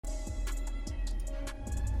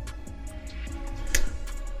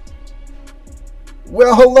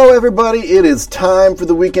Well, hello everybody. It is time for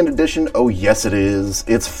the weekend edition. Oh, yes it is.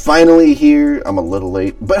 It's finally here. I'm a little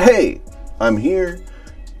late, but hey, I'm here.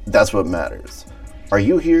 That's what matters. Are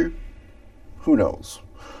you here? Who knows?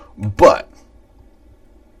 But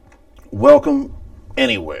welcome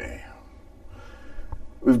anyway.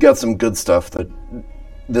 We've got some good stuff that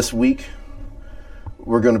this week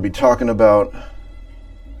we're going to be talking about.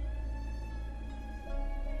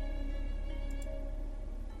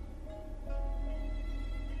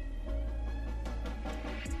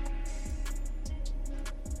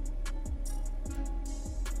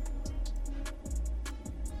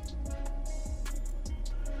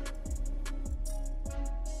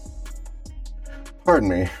 Pardon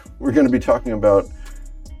me. We're going to be talking about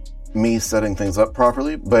me setting things up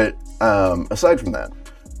properly, but aside from that,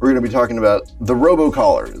 we're going to be talking about the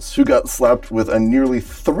robocallers who got slapped with a nearly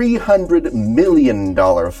 $300 million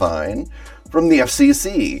fine from the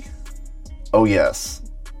FCC. Oh yes,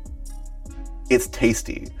 it's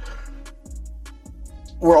tasty.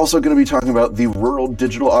 We're also going to be talking about the Rural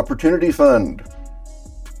Digital Opportunity Fund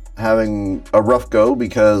having a rough go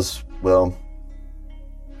because, well,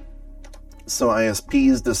 some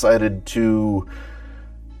ISPs decided to,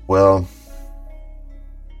 well,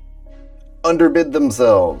 underbid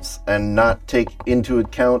themselves and not take into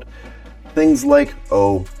account things like,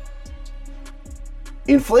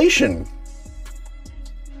 inflation.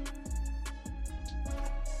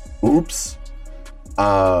 Oops.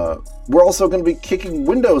 We're also going to be kicking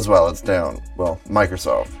Windows while it's down. Well,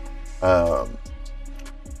 Microsoft.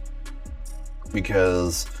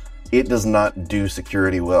 Because it does not do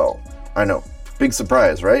security well. I know. Big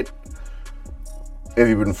surprise, right? If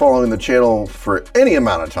you've been following the channel for any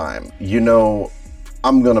amount of time, you know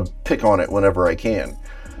I'm going to pick on it whenever I can.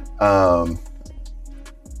 And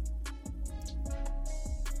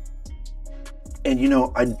you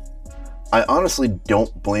know, I honestly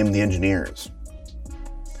don't blame the engineers.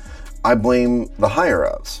 I blame the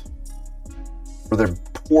higher-ups for their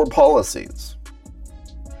poor policies,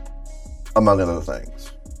 among other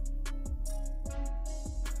things.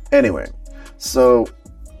 Anyway, so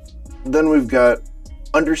then we've got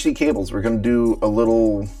undersea cables. We're going to do a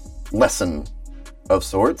little lesson of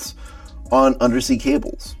sorts on undersea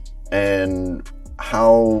cables and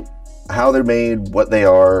how they're made, what they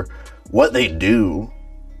are, what they do.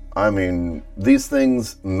 I mean, these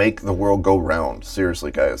things make the world go round.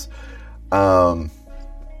 Seriously, guys. Then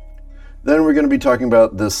we're going to be talking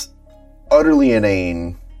about this utterly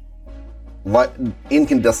inane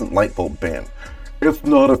incandescent light bulb ban. It's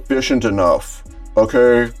not efficient enough,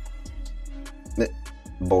 okay?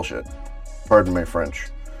 Bullshit. Pardon my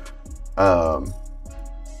French. And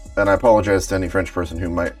I apologize to any French person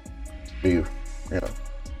who might be,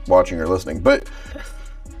 watching or listening, but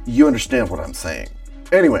you understand what I'm saying.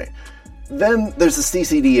 Anyway, then there's the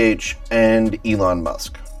CCDH and Elon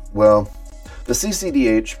Musk. Well, the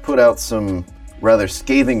CCDH put out some rather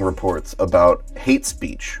scathing reports about hate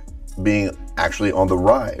speech being actually on the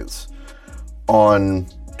rise on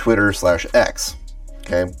Twitter/X,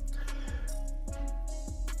 okay?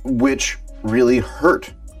 Which really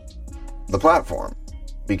hurt the platform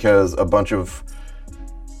because a bunch of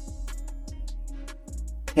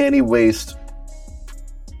panty waste,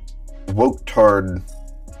 woke-tard,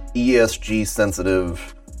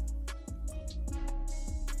 ESG-sensitive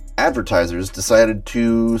advertisers decided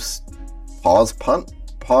to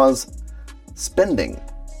pause spending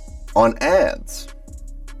on ads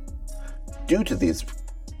due to these.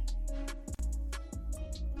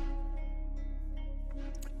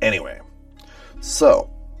 Anyway, so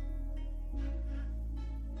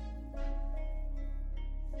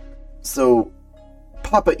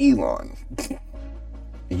Papa Elon.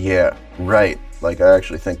 Yeah, right. Like, I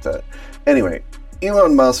actually think that. Anyway,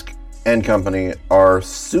 Elon Musk and company are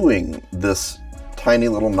suing this tiny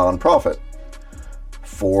little nonprofit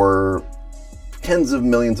for tens of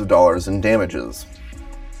millions of dollars in damages.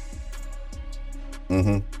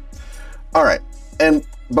 All right,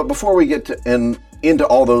 but before we get to into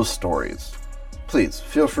all those stories, please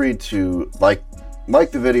feel free to like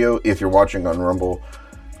the video if you're watching on Rumble,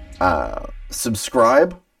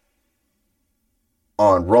 subscribe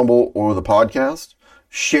on Rumble or the podcast,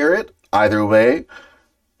 share it either way,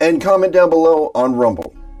 and comment down below on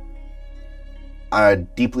Rumble. I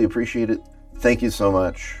deeply appreciate it. Thank you so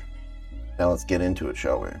much. Now let's get into it,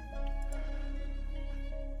 shall we?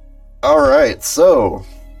 All right, so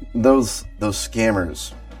those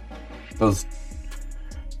scammers, those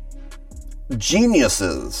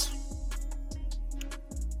geniuses,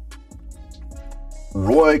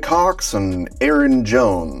 Roy Cox and Aaron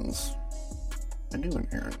Jones. I knew an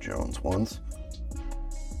Aaron Jones once.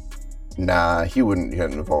 Nah, he wouldn't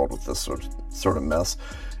get involved with this sort of mess.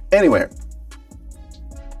 Anyway,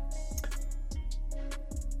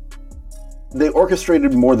 they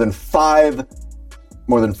orchestrated more than 5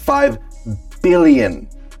 billion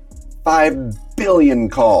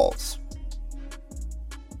calls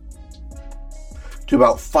to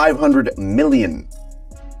about 500 million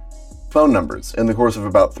phone numbers in the course of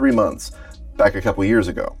about 3 months back a couple years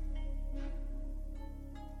ago.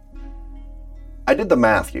 I did the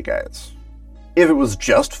math, you guys. If it was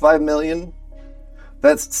just 5 million,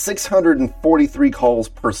 that's 643 calls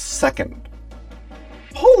per second.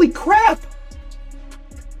 Holy crap!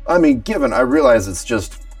 I mean, I realize it's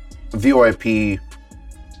just VoIP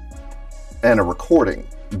and a recording,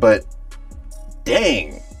 but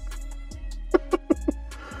dang.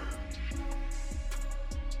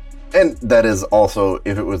 And that is also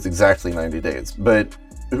if it was exactly 90 days, but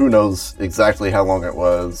who knows exactly how long it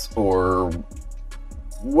was or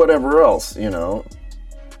whatever else, you know.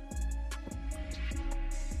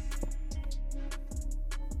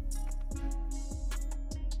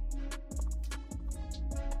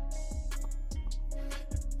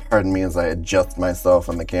 Pardon me as I adjust myself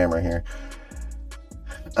on the camera here.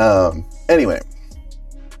 Anyway.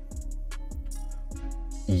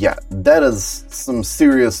 Yeah, that is some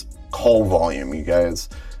serious call volume, you guys.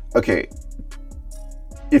 Okay.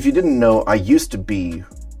 If you didn't know, I used to be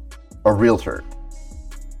a realtor.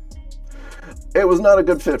 It was not a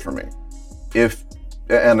good fit for me.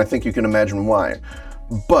 And I think you can imagine why.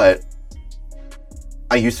 But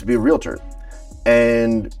I used to be a realtor.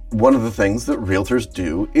 And one of the things that realtors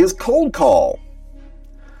do is cold call.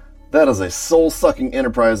 That is a soul-sucking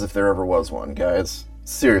enterprise if there ever was one, guys.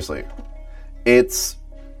 Seriously.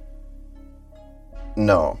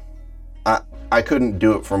 No. I couldn't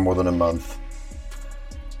do it for more than a month.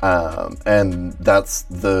 And that's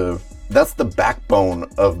the backbone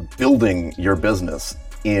of building your business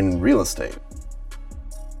in real estate.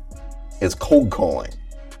 Is cold calling.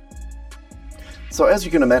 So as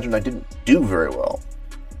you can imagine, I didn't do very well.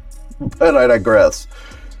 But I digress.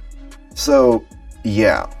 So,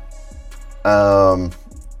 yeah. And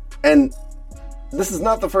this is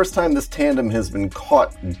not the first time this tandem has been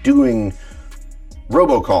caught doing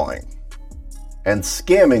robocalling and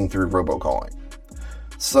scamming through robocalling.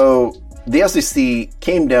 So, the SEC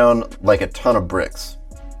came down like a ton of bricks.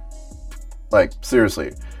 Like,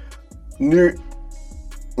 seriously.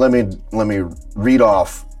 Let me read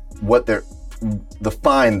off what the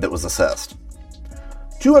fine that was assessed.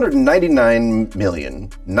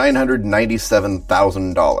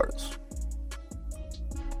 $299,997,000.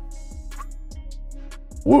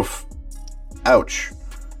 Woof. Ouch.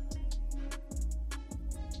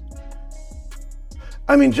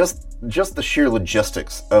 I mean, just the sheer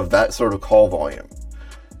logistics of that sort of call volume.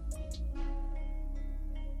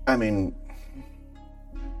 I mean,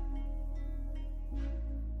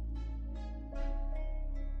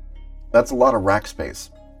 that's a lot of rack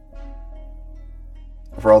space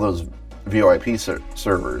for all those VoIP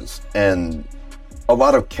servers and a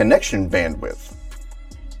lot of connection bandwidth.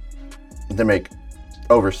 They make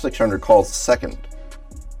over 600 calls a second.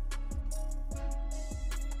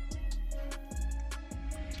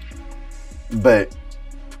 But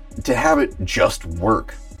to have it just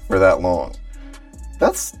work for that long,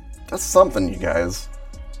 that's something, you guys.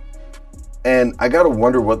 And I gotta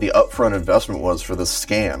wonder what the upfront investment was for this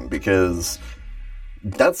scam, because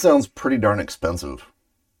that sounds pretty darn expensive.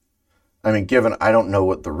 I mean, given I don't know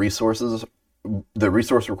what the resource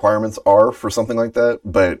requirements are for something like that,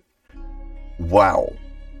 but wow.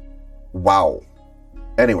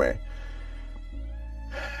 Anyway.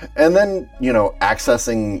 And then,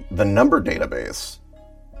 accessing the number database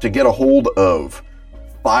to get a hold of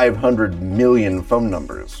 500 million phone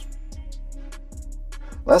numbers.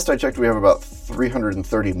 Last I checked, we have about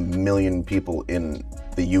 330 million people in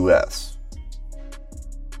the US.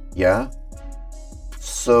 Yeah?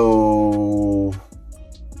 So,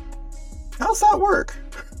 how's that work?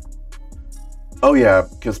 Oh yeah,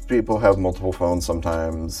 because people have multiple phones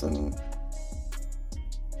sometimes, and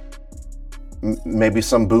maybe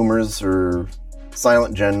some boomers or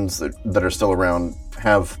silent gens that are still around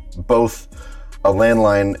have both a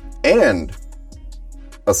landline and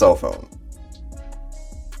a cell phone.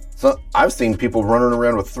 So I've seen people running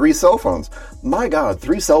around with 3 cell phones. My God,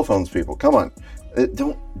 3 cell phones, people. Come on.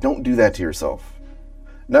 Don't do that to yourself.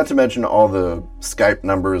 Not to mention all the Skype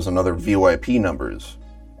numbers and other VoIP numbers.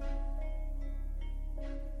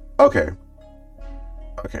 Okay.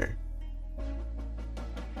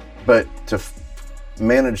 But to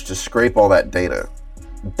manage to scrape all that data,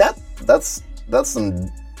 that's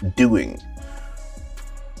some doing.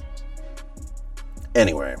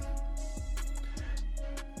 Anyway,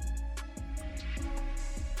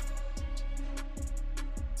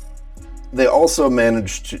 they also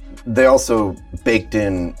they also baked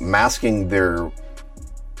in masking their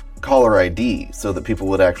caller ID so that people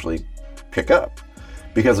would actually pick up,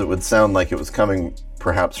 because it would sound like it was coming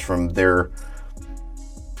perhaps from their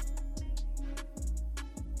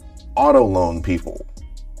auto loan people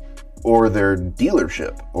or their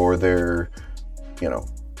dealership or their,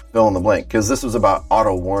 fill in the blank, because this was about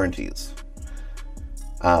auto warranties.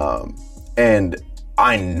 And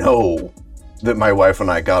I know that my wife and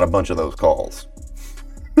I got a bunch of those calls.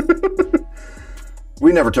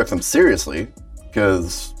 We never took them seriously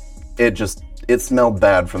because it smelled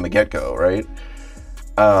bad from the get-go, right?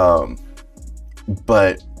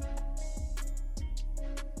 But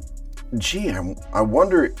gee, I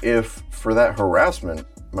wonder if for that harassment,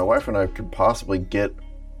 my wife and I could possibly get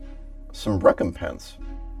some recompense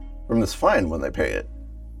from this fine when they pay it.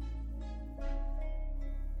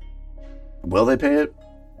 Will they pay it?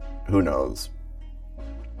 Who knows?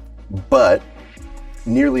 But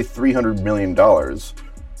nearly $300 million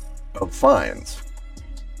of fines.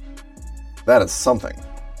 That is something.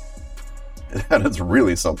 That is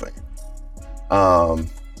really something.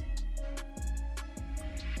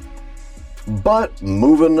 But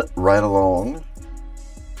moving right along,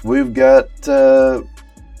 we've got the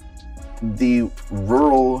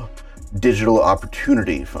Rural Digital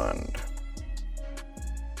Opportunity Fund.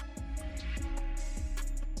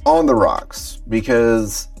 On the rocks,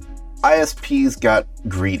 because ISPs got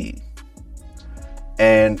greedy.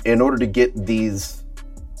 And in order to get these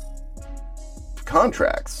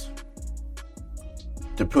contracts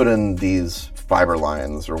to put in these fiber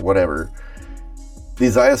lines or whatever,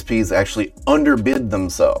 these ISPs actually underbid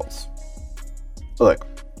themselves. Look,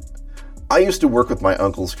 I used to work with my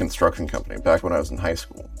uncle's construction company back when I was in high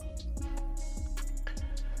school.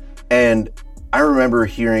 And I remember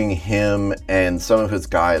hearing him and some of his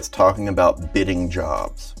guys talking about bidding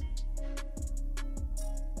jobs.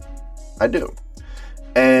 I do.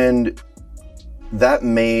 And that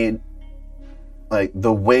made,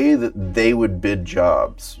 the way that they would bid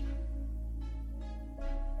jobs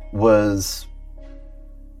was,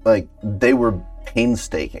 they were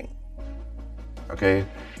painstaking. Okay?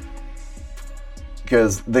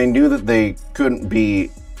 Because they knew that they couldn't be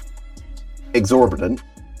exorbitant,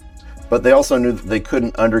 but they also knew that they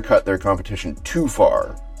couldn't undercut their competition too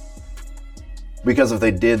far. Because if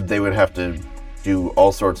they did, they would have to do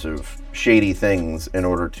all sorts of shady things in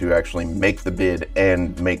order to actually make the bid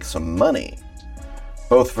and make some money,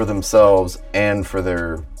 both for themselves and for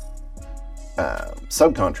their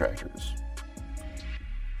subcontractors.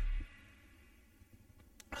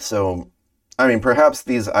 So, perhaps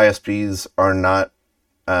these ISPs are not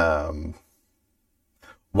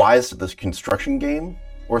wise to this construction game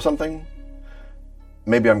or something.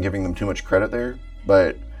 Maybe I'm giving them too much credit there,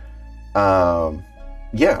 but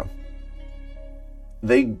yeah.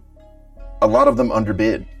 A lot of them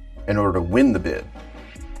underbid in order to win the bid.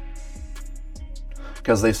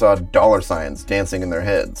 Because they saw dollar signs dancing in their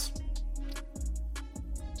heads.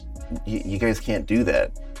 You guys can't do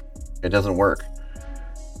that. It doesn't work.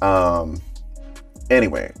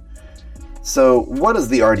 Anyway, so what is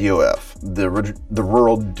the RDOF, the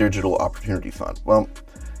Rural Digital Opportunity Fund? Well,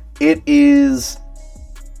 it is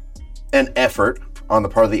an effort on the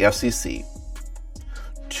part of the FCC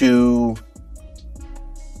to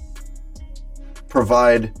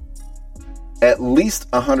provide at least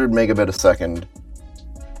 100 megabit a second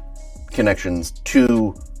connections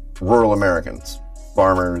to rural Americans,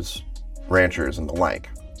 farmers, ranchers, and the like,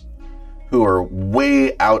 who are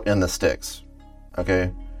way out in the sticks,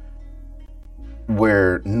 okay?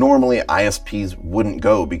 Where normally ISPs wouldn't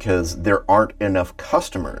go because there aren't enough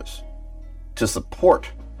customers to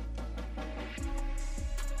support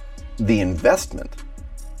the investment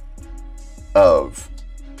of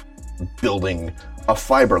building a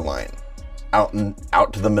fiber line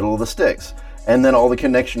out to the middle of the sticks, and then all the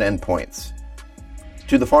connection endpoints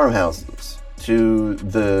to the farmhouses, to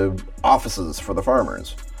the offices for the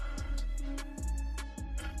farmers.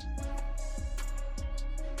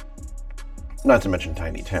 Not to mention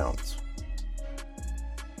tiny towns.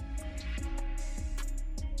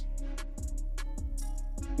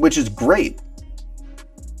 Which is great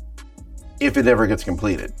if it ever gets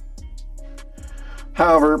completed.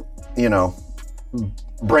 However,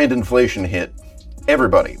 brand inflation hit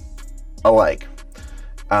everybody alike.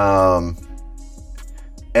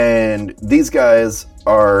 And these guys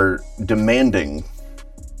are demanding,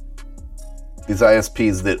 these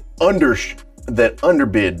ISPs that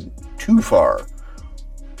underbid too far,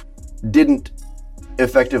 didn't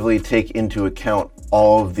effectively take into account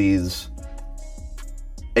all of these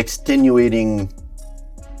extenuating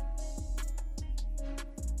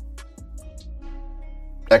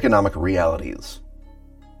economic realities.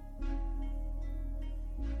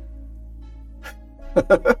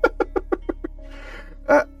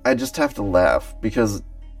 I just have to laugh because,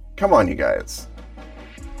 come on, you guys.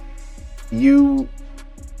 You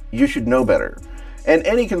should know better. And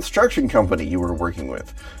any construction company you were working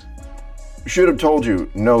with should have told you,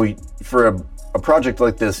 no, for a project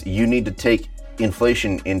like this, you need to take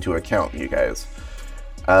inflation into account, you guys.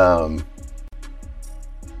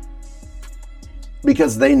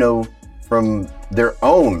 Because they know from their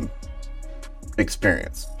own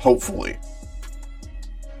experience, hopefully.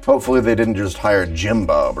 Hopefully they didn't just hire Jim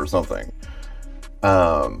Bob or something.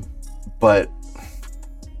 But,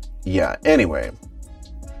 yeah, anyway.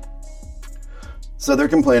 So they're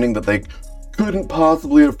complaining that they couldn't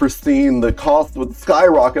possibly have foreseen the cost would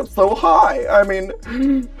skyrocket so high. I mean,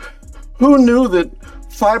 who knew that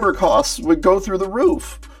fiber costs would go through the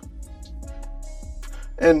roof?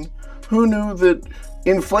 And who knew that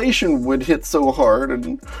inflation would hit so hard?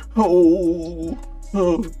 And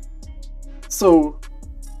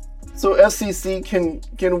So FCC, can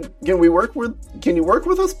we work with? Can you work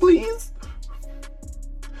with us, please?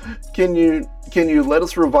 Can you let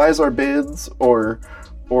us revise our bids or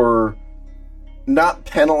not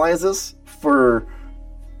penalize us for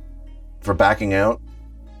backing out?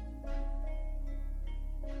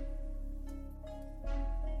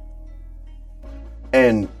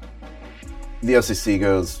 And the FCC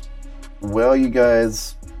goes, well, you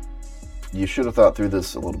guys, you should have thought through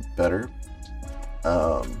this a little better.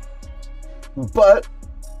 But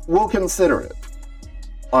we'll consider it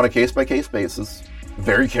on a case-by-case basis,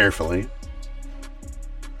 very carefully.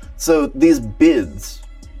 So these bids,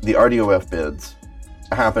 the RDOF bids,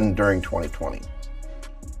 happened during 2020.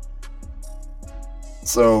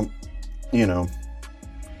 So,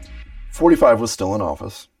 45 was still in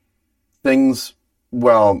office. Things,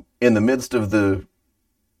 well, in the midst of the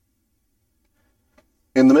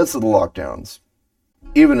lockdowns,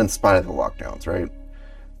 even in spite of the lockdowns, right?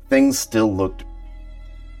 Things still looked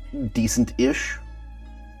decent-ish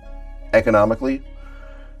economically.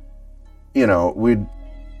 We'd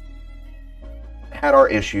had our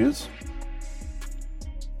issues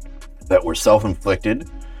that were self-inflicted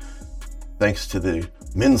thanks to the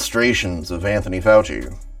ministrations of Anthony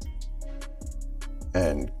Fauci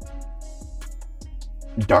and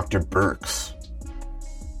Dr. Birx.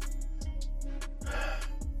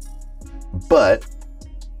 But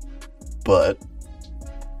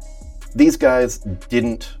these guys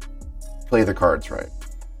didn't play the cards right.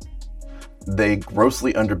 They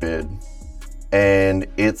grossly underbid, and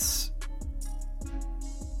it's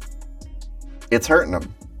hurting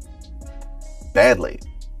them badly.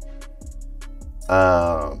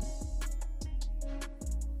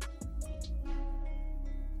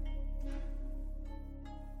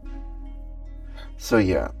 So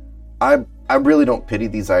yeah, I really don't pity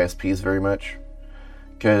these ISPs very much,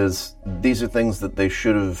 because these are things that they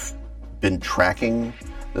should have been tracking,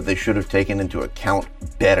 that they should have taken into account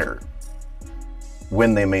better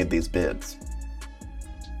when they made these bids.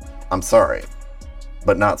 I'm sorry,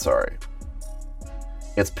 but not sorry.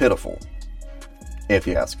 It's pitiful, if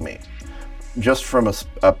you ask me. Just from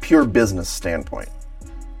a pure business standpoint,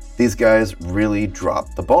 these guys really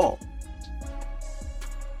dropped the ball.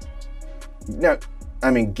 Now,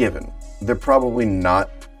 given they're probably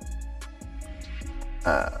not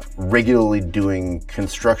regularly doing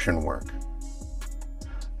construction work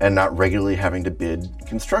and not regularly having to bid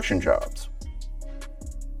construction jobs.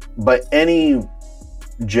 But any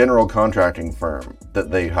general contracting firm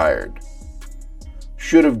that they hired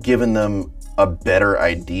should have given them a better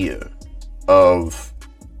idea of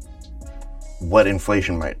what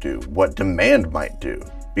inflation might do, what demand might do.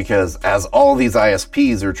 Because as all these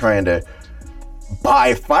ISPs are trying to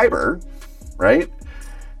buy fiber, right,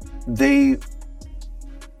 they're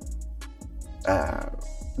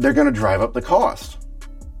going to drive up the cost.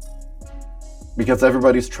 Because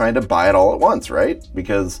everybody's trying to buy it all at once, right?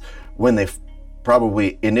 Because when they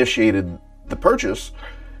probably initiated the purchase,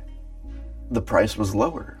 the price was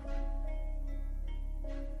lower.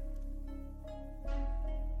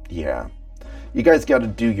 Yeah. You guys got to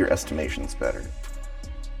do your estimations better.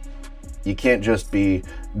 You can't just be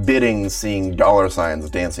bidding, seeing dollar signs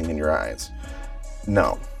dancing in your eyes.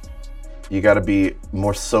 No. You got to be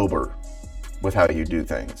more sober with how you do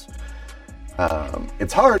things.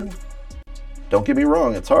 It's hard. Don't get me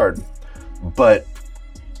wrong, it's hard. But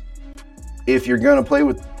if you're going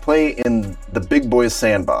to play in the big boys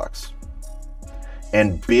sandbox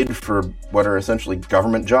and bid for what are essentially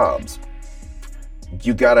government jobs,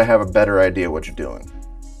 you got to have a better idea what you're doing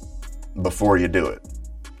before you do it.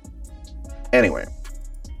 Anyway,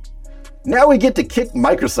 Now we get to kick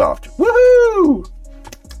Microsoft. Woohoo!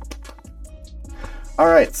 All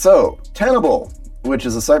right, so Tenable, which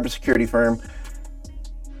is a cybersecurity firm,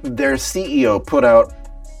 their CEO put out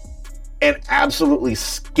an absolutely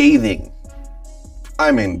scathing,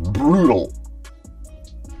 I mean brutal,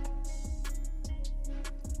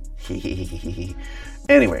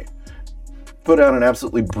 anyway, put out an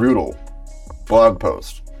absolutely brutal blog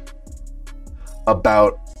post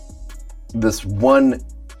about this one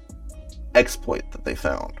exploit that they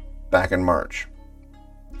found back in March.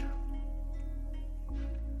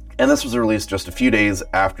 And this was released just a few days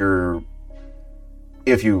after,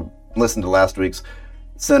 if you listened to last week's,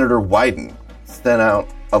 Senator Wyden sent out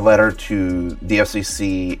a letter to the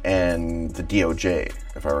FCC and the DOJ,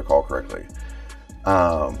 if I recall correctly.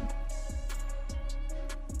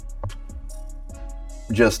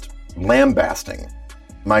 Just lambasting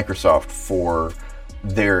Microsoft for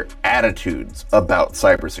their attitudes about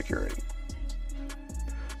cybersecurity.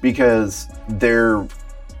 Because their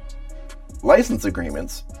license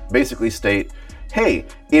agreements basically state, hey,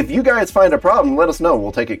 if you guys find a problem, let us know.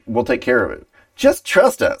 We'll take care of it. Just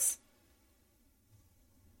trust us.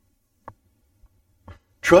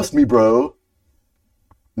 Trust me, bro.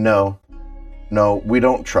 No, we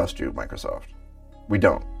don't trust you, Microsoft. We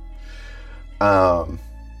don't.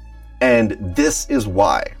 And this is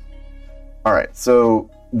why. All right, so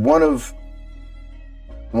one of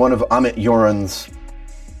Amit Yoran's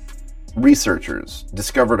researchers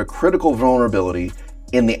discovered a critical vulnerability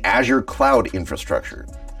in the Azure cloud infrastructure,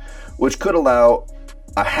 which could allow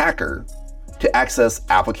a hacker to access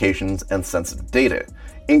applications and sensitive data,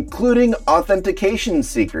 including authentication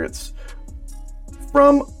secrets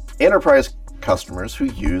from enterprise customers who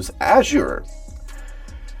use Azure,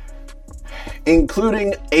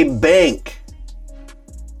 including a bank,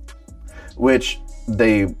 which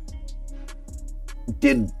they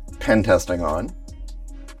did pen testing on,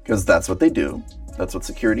 because that's what they do. That's what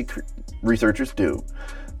security researchers do.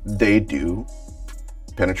 They do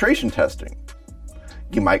penetration testing.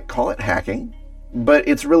 You might call it hacking, but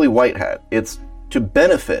it's really white hat. It's to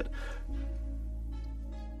benefit,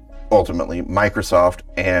 ultimately, Microsoft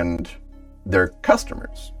and their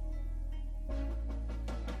customers.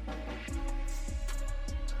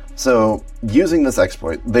 So, using this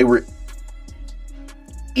exploit, they were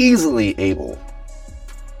easily able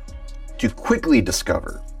to quickly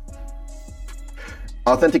discover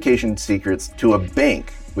authentication secrets to a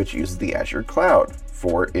bank which uses the Azure cloud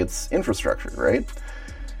for its infrastructure, right?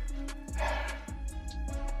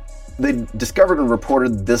 They discovered and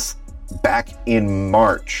reported this back in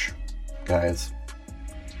March, guys.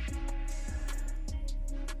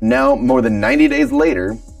 Now, more than 90 days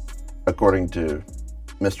later, according to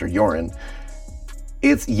Mr. Yoran,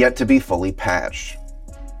 it's yet to be fully patched.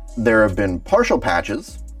 There have been partial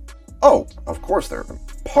patches. Oh, of course there have been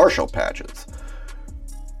partial patches.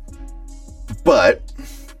 But,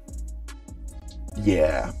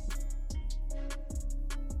 yeah,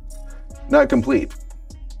 not complete.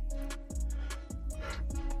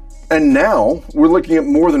 And now we're looking at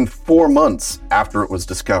more than 4 months after it was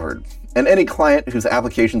discovered. And any client whose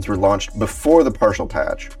applications were launched before the partial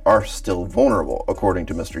patch are still vulnerable, according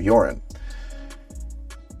to Mr. Yoran,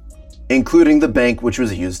 including the bank which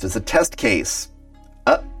was used as a test case.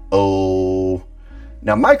 Uh-oh.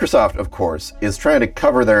 Now, Microsoft, of course, is trying to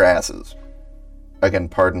cover their asses. Again,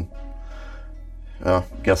 pardon.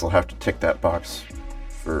 Guess I'll have to tick that box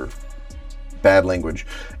for bad language.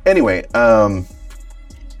 Anyway,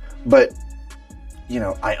 but, you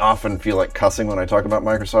know, I often feel like cussing when I talk about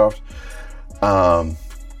Microsoft.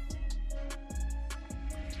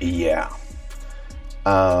 Yeah.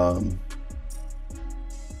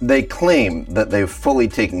 They claim that they've fully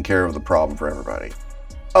taken care of the problem for everybody.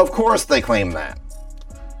 Of course they claim that.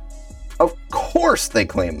 Of course they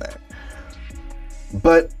claim that.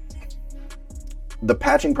 But the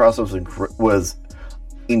patching process was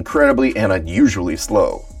incredibly and unusually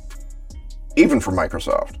slow, even for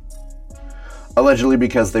Microsoft. Allegedly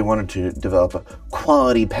because they wanted to develop a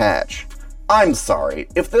quality patch. I'm sorry,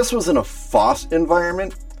 if this was in a FOSS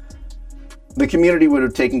environment, the community would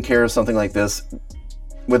have taken care of something like this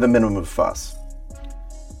with a minimum of fuss.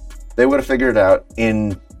 They would have figured it out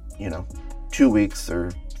in, 2 weeks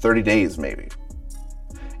or 30 days maybe.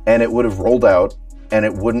 And it would have rolled out, and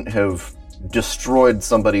it wouldn't have destroyed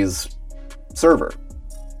somebody's server.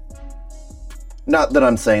 Not that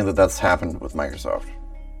I'm saying that that's happened with Microsoft.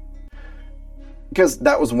 Because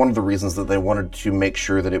that was one of the reasons that they wanted to make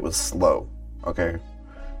sure that it was slow, okay?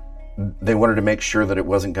 They wanted to make sure that it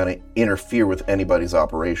wasn't going to interfere with anybody's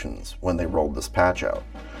operations when they rolled this patch out.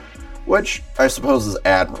 Which I suppose is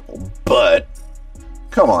admirable, but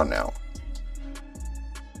come on now.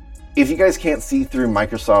 if you guys can't see through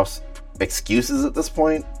Microsoft's excuses at this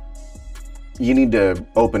point, you need to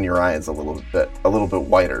open your eyes a little bit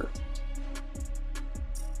wider.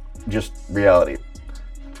 Just reality.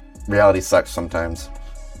 Reality sucks sometimes.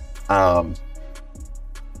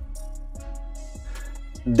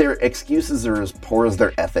 Their excuses are as poor as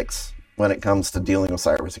their ethics when it comes to dealing with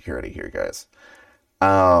cybersecurity here, guys.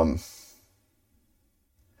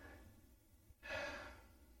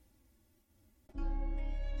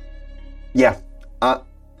 Yeah,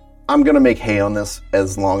 I'm going to make hay on this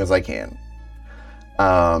as long as I can.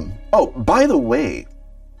 Oh, by the way,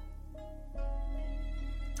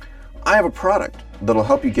 I have a product that'll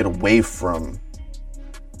help you get away from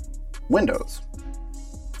Windows.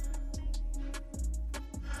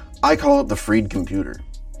 I call it the Freed Computer.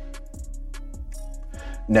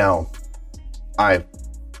 Now, I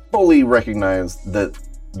fully recognize that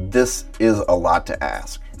this is a lot to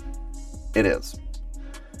ask. It is.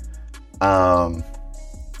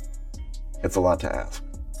 It's a lot to ask.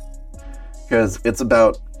 Because it's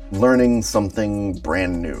about learning something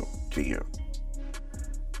brand new to you.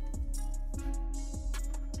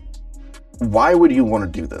 Why would you want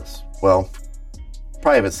to do this? Well,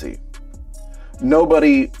 privacy.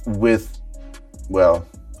 Nobody with, well,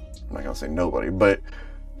 I'm not going to say nobody, but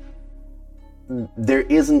there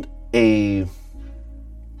isn't an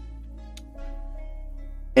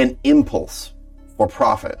impulse for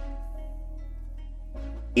profit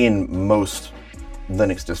in most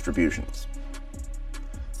Linux distributions.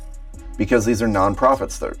 Because these are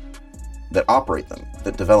non-profits that operate them,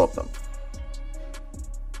 that develop them.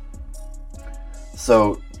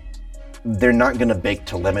 So they're not going to bake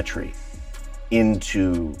telemetry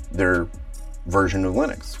into their version of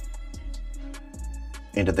Linux,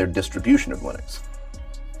 into their distribution of Linux.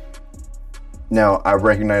 Now, I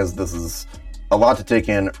recognize this is a lot to take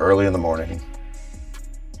in early in the morning.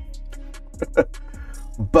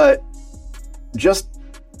 But just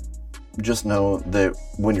know that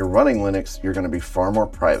when you're running Linux, you're going to be far more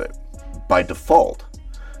private by default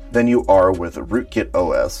than you are with a rootkit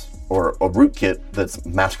OS or a rootkit that's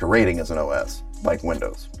masquerading as an OS like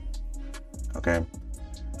Windows. Okay?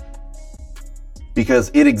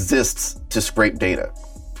 Because it exists to scrape data.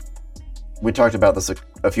 We talked about this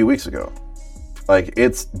a few weeks ago. Like,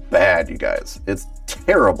 it's bad, you guys. It's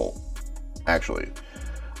terrible, actually.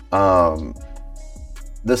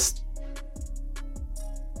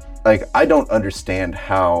 I don't understand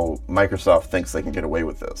how Microsoft thinks they can get away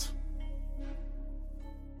with this.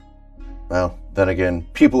 Well, then again,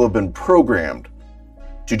 people have been programmed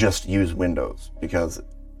to just use Windows because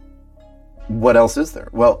what else is there?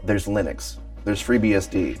 Well, there's Linux. There's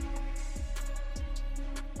FreeBSD.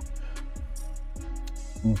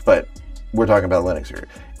 But we're talking about Linux here.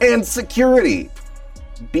 And security!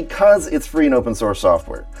 Because it's free and open source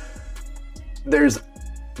software, there's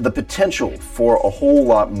the potential for a whole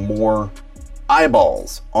lot more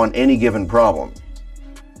eyeballs on any given problem.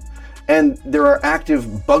 And there are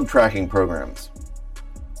active bug tracking programs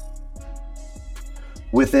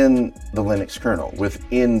within the Linux kernel,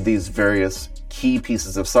 within these various key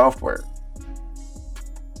pieces of software.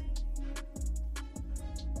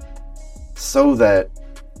 So that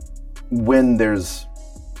when there's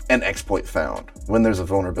an exploit found, when there's a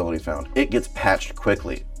vulnerability found, it gets patched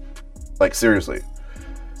quickly. Like, seriously.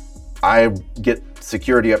 I get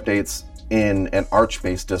security updates in an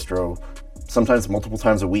Arch-based distro sometimes multiple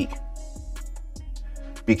times a week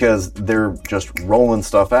because they're just rolling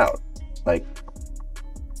stuff out. Like,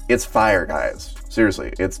 it's fire, guys.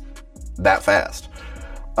 Seriously, it's that fast.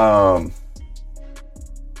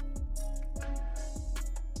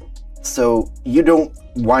 So you don't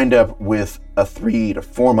wind up with a 3 to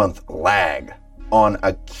 4 month lag on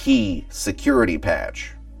a key security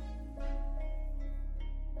patch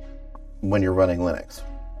when you're running Linux.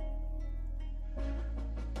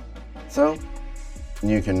 So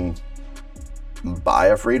you can buy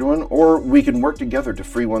a freed one, or we can work together to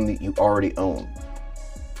free one that you already own.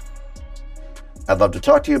 I'd love to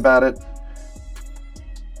talk to you about it.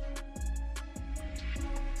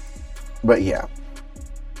 But yeah.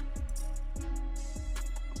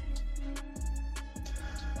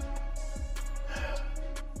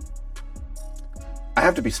 I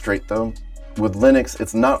have to be straight though. With Linux,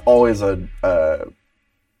 it's not always a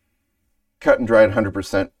cut and dried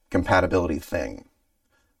 100% compatibility thing.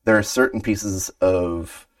 There are certain pieces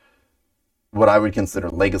of what I would consider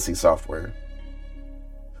legacy software,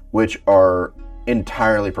 which are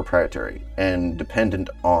entirely proprietary and dependent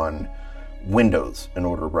on Windows in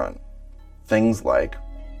order to run. Things like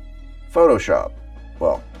Photoshop,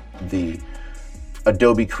 well, the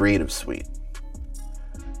Adobe Creative Suite,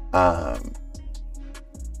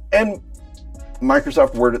 And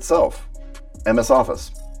Microsoft Word itself, MS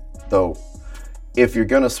Office. Though, if you're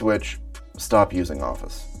going to switch, stop using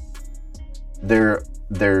Office. There's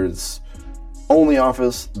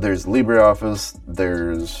OnlyOffice, there's LibreOffice,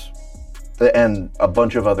 and a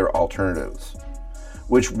bunch of other alternatives,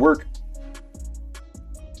 which work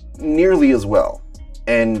nearly as well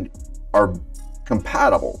and are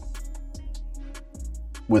compatible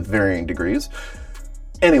with varying degrees.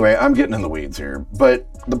 Anyway, I'm getting in the weeds here, but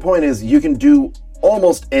the point is you can do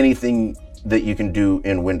almost anything that you can do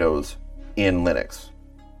in Windows in Linux,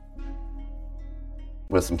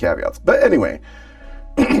 with some caveats. But anyway,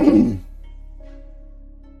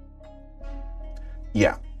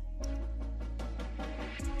 yeah.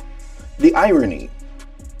 The irony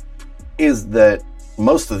is that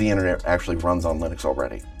most of the internet actually runs on Linux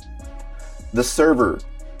already. The server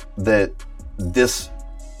that this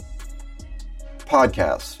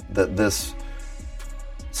podcast, that this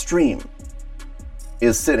stream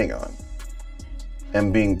is sitting on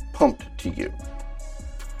and being pumped to you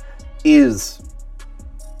is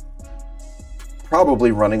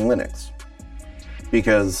probably running Linux,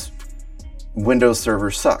 because Windows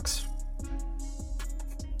Server sucks.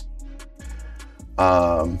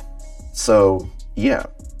 So yeah,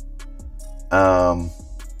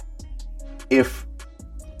 if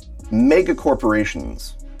mega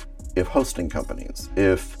corporations, if hosting companies,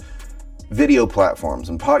 if video platforms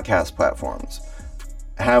and podcast platforms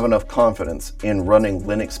have enough confidence in running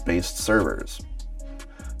Linux-based servers,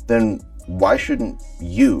 then why shouldn't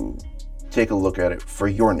you take a look at it for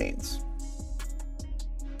your needs?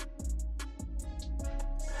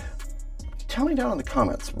 Tell me down in the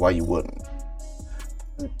comments why you wouldn't.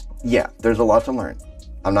 Yeah, there's a lot to learn.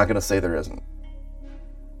 I'm not going to say there isn't.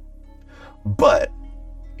 But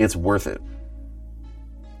it's worth it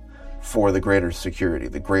for the greater security,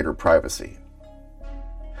 the greater privacy.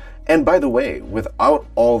 And by the way, without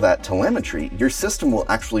all that telemetry, your system will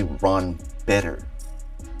actually run better.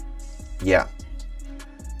 Yeah,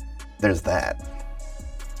 there's that.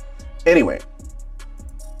 Anyway,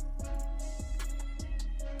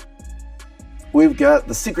 we've got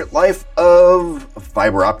the secret life of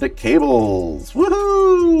fiber optic cables.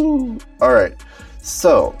 Woohoo! All right,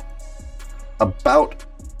 so about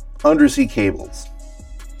undersea cables.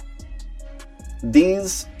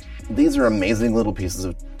 These are amazing little pieces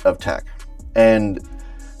of tech, and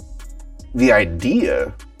the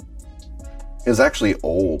idea is actually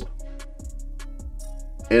old.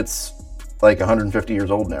 It's like 150 years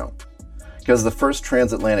old now, because the first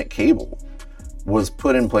transatlantic cable was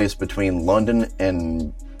put in place between London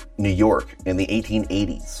and New York in the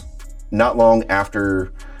 1880s, not long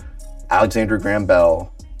after Alexander Graham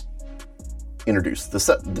Bell introduced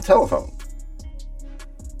the telephone.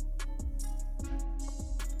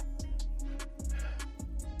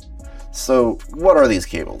 So, what are these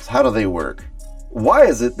cables? How do they work? Why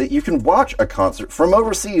is it that you can watch a concert from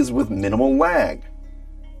overseas with minimal lag?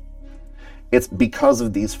 It's because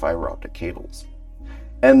of these fiber optic cables.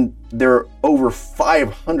 And there are over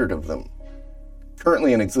 500 of them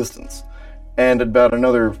currently in existence, and about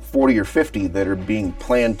another 40 or 50 that are being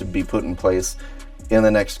planned to be put in place in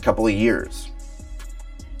the next couple of years.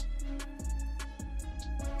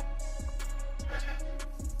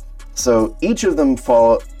 So each of them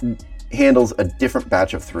handles a different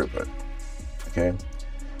batch of throughput. Okay?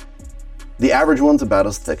 The average one's about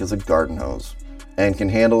as thick as a garden hose and can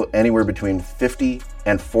handle anywhere between 50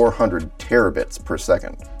 and 400 terabits per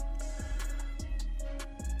second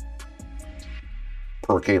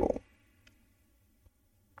per cable.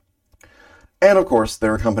 And of course,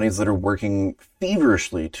 there are companies that are working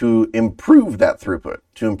feverishly to improve that throughput,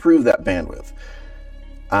 to improve that bandwidth.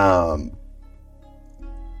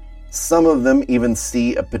 Some of them even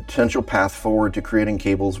see a potential path forward to creating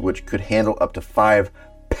cables which could handle up to 5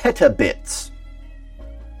 petabits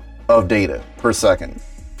of data per second.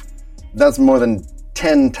 That's more than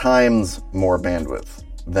 10 times more bandwidth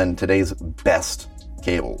than today's best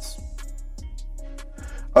cables.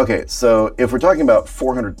 Okay, so if we're talking about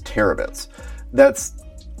 400 terabits, that's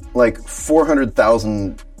like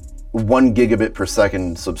 400,000 1 gigabit per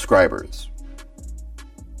second subscribers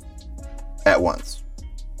at once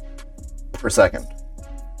per second.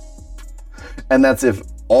 And that's if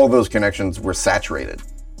all those connections were saturated.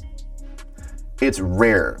 It's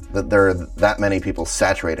rare that there are that many people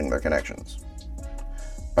saturating their connections.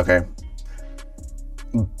 Okay?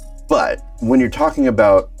 But when you're talking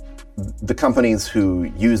about the companies who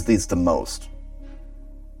use these the most,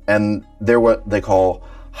 and they're what they call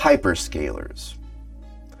hyperscalers.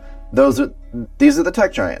 These are the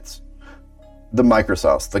tech giants. The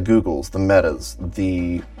Microsofts, the Googles, the Metas,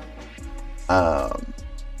 the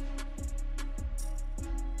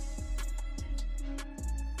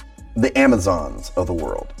the Amazons of the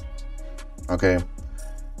world, okay,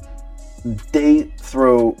 they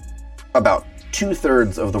throw about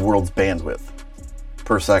 2/3 of the world's bandwidth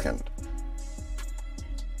per second.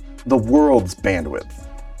 The world's bandwidth.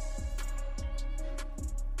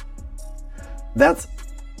 That's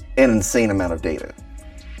an insane amount of data.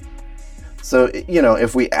 So,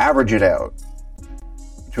 if we average it out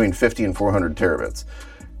between 50 and 400 terabits,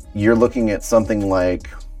 you're looking at something like,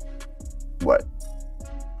 what,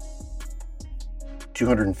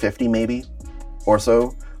 250 maybe or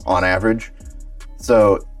so on average.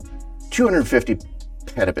 So 250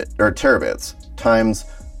 terabits times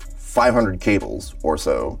 500 cables or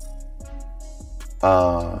so,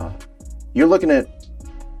 you're looking at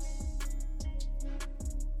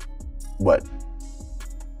what?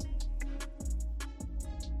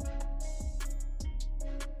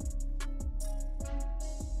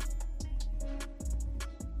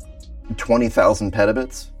 $20,000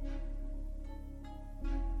 petabits?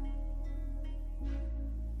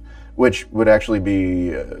 Which would actually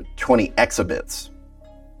be 20 exabits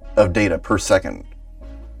of data per second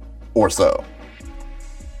or so.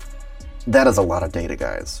 That is a lot of data,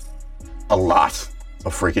 guys. A lot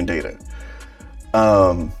of freaking data.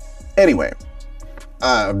 Anyway,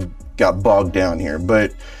 I got bogged down here,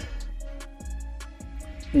 but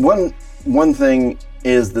one thing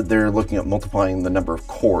is that they're looking at multiplying the number of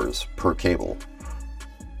cores per cable.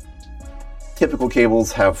 Typical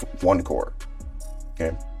cables have one core.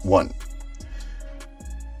 Okay, one.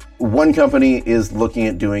 One company is looking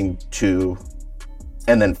at doing 2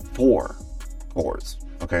 and then 4 cores.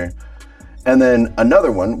 Okay, and then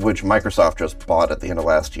another one, which Microsoft just bought at the end of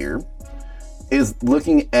last year, is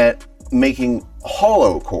looking at making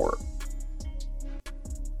hollow core.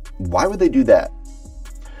 Why would they do that?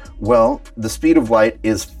 Well, the speed of light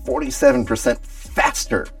is 47%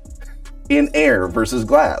 faster in air versus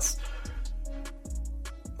glass.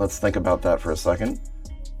 Let's think about that for a second.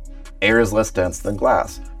 Air is less dense than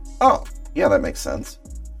glass. Oh, yeah, that makes sense.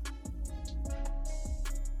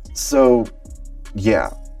 So,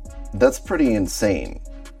 yeah, that's pretty insane.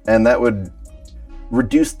 And that would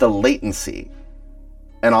reduce the latency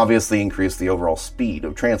and obviously increase the overall speed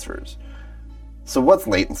of transfers. So what's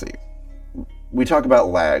latency? We talk about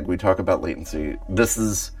lag, we talk about latency. This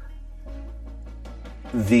is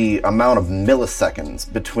the amount of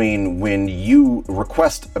milliseconds between when you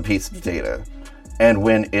request a piece of data and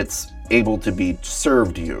when it's able to be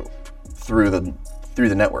served to you through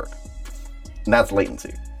the network. And that's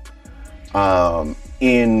latency.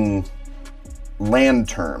 In LAN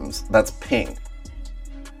terms, that's ping.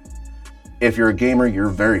 If you're a gamer, you're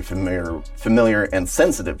very familiar and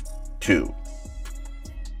sensitive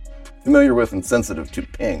with and sensitive to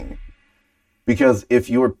ping. Because if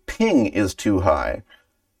your ping is too high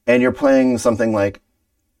and you're playing something like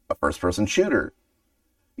a first-person shooter,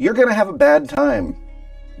 you're going to have a bad time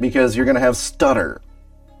because you're going to have stutter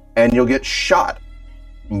and you'll get shot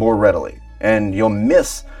more readily and you'll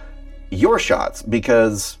miss your shots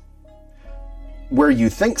because where you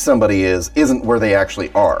think somebody isn't where they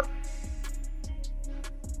actually are.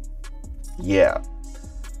 Yeah.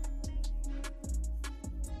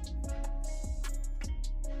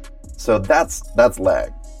 So that's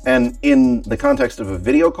lag. And in the context of a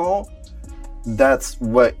video call, that's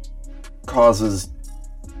what causes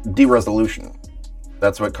de-resolution.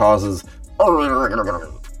 That's what causes...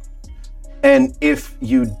 And if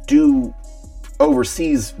you do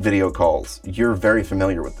overseas video calls, you're very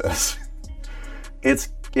familiar with this. It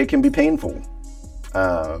can be painful.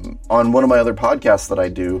 On one of my other podcasts that I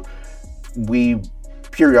do, we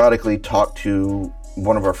periodically talk to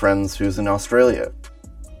one of our friends who's in Australia.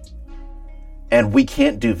 And we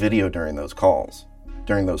can't do video during those calls,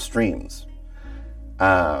 during those streams,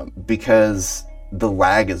 because the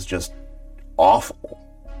lag is just awful.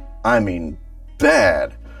 I mean,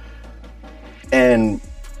 bad. And,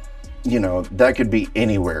 that could be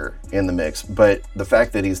anywhere in the mix, but the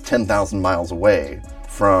fact that he's 10,000 miles away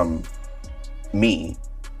from me,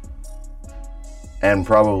 and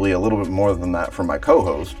probably a little bit more than that from my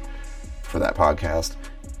co-host for that podcast,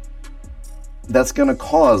 that's going to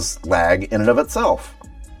cause lag in and of itself.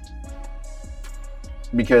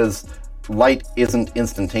 Because light isn't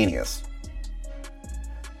instantaneous.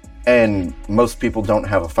 And most people don't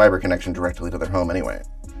have a fiber connection directly to their home anyway.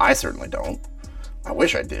 I certainly don't. I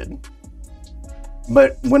wish I did.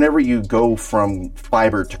 But whenever you go from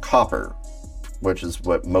fiber to copper, which is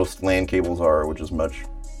what most LAN cables are, which is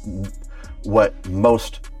what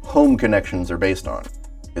most home connections are based on,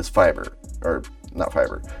 is fiber. Or, not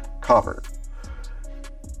fiber, copper.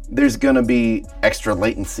 There's going to be extra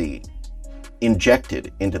latency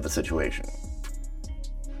injected into the situation.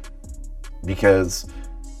 because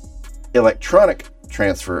electronic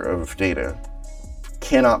transfer of data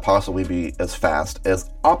cannot possibly be as fast as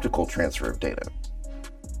optical transfer of data.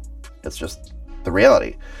 It's just the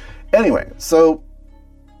reality. Anyway, so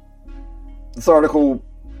this article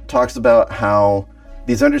talks about how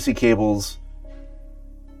these undersea cables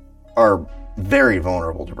are very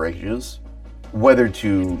vulnerable to breakages, whether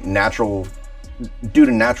due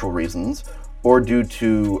to natural reasons, or due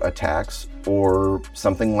to attacks, or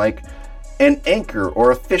something like an anchor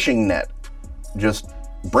or a fishing net just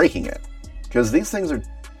breaking it. Because these things are,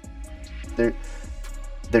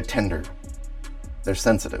 they're tender, they're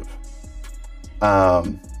sensitive.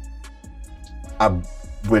 I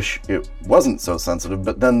wish it wasn't so sensitive,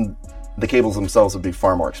 but then the cables themselves would be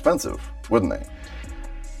far more expensive, wouldn't they?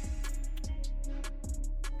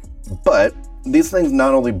 But these things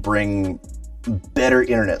not only bring better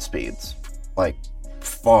internet speeds, like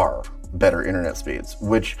far better internet speeds,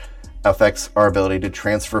 which affects our ability to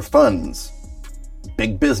transfer funds.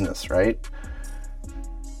 Big business, right?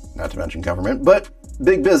 Not to mention government, but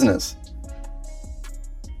big business.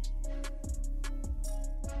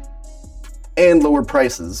 And lower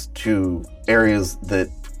prices to areas that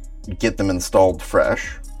get them installed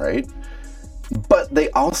fresh, right? But they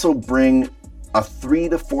also bring a 3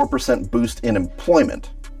 to 4% boost in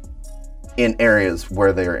employment in areas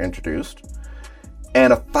where they are introduced,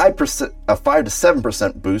 and a 5 to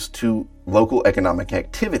 7% boost to local economic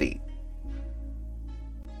activity.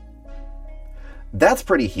 That's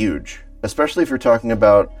pretty huge, especially if you're talking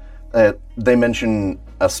about, they mention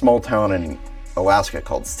a small town in Alaska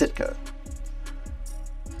called Sitka.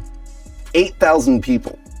 8,000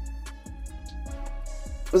 people.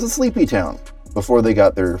 It was a sleepy town before they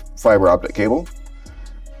got their fiber optic cable.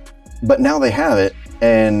 But now they have it,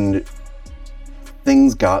 and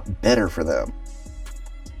things got better for them.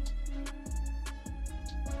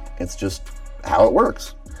 It's just how it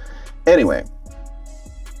works. Anyway,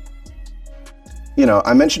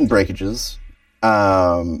 I mentioned breakages.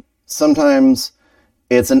 Sometimes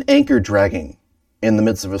it's an anchor dragging in the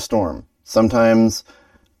midst of a storm. Sometimes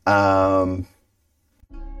it's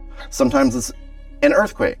an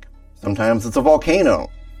earthquake. Sometimes it's a volcano.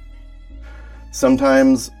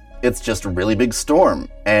 Sometimes it's just a really big storm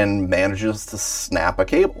and manages to snap a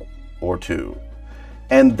cable or two.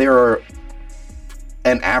 And there are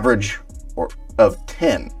an average of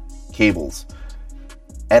 10 cables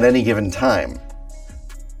at any given time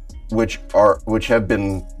which have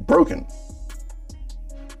been broken.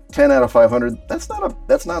 10 out of 500, that's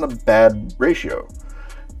not a bad ratio.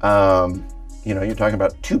 You're talking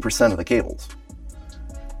about 2% of the cables.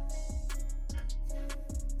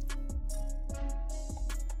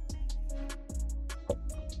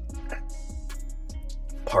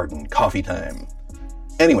 Pardon, coffee time.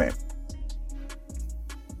 Anyway.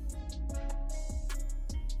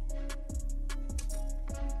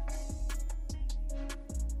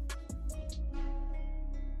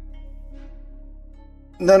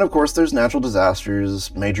 Then, of course, there's natural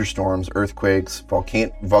disasters, major storms, earthquakes,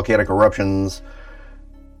 volcanic eruptions.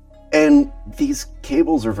 And these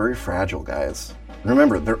cables are very fragile, guys.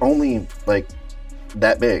 Remember, they're only,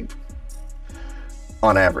 that big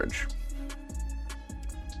on average.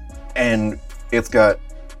 And it's got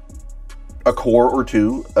a core or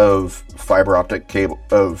two of fiber optic cable,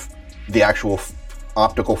 of the actual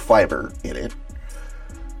optical fiber in it,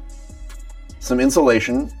 some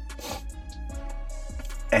insulation,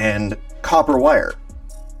 and copper wire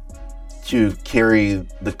to carry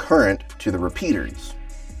the current to the repeaters.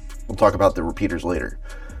 We'll talk about the repeaters later.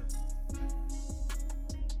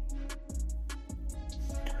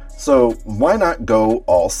 So why not go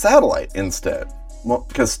all satellite instead? Well,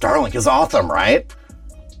 because Starlink is awesome, right?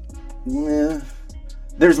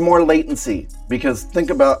 There's more latency, because think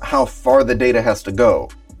about how far the data has to go.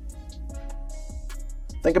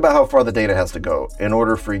 Think about how far the data has to go in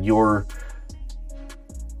order for your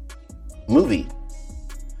movie,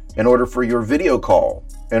 in order for your video call,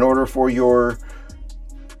 in order for your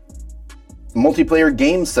multiplayer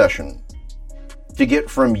game session to get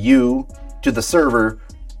from you to the server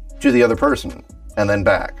to the other person and then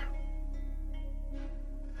back.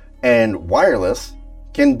 And wireless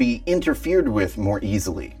can be interfered with more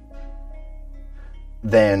easily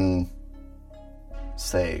than,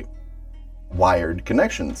 say, wired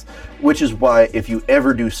connections, which is why if you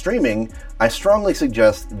ever do streaming, I strongly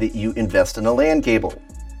suggest that you invest in a LAN cable.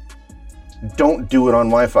 Don't do it on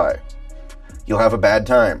Wi-Fi. You'll have a bad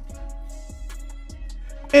time.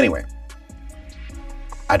 Anyway,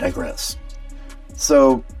 I digress.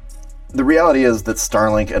 So, the reality is that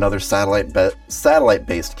Starlink and other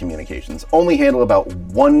satellite-based communications only handle about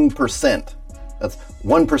 1%. That's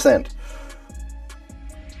 1%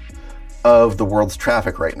 of the world's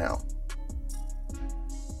traffic right now.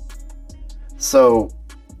 So,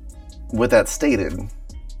 with that stated,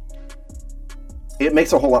 it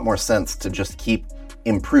makes a whole lot more sense to just keep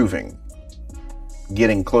improving,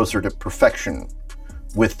 getting closer to perfection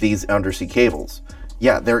with these undersea cables.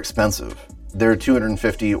 Yeah, they're expensive. They're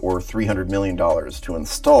 $250 or $300 million to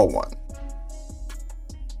install one.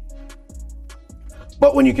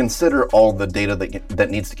 But when you consider all the data that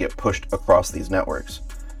needs to get pushed across these networks,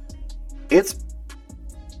 it's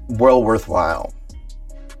well worthwhile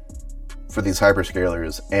for these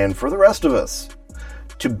hyperscalers and for the rest of us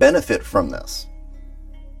to benefit from this.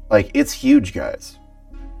 Like, it's huge, guys.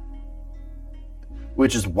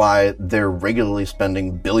 Which is why they're regularly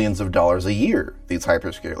spending billions of dollars a year, these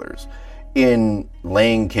hyperscalers, in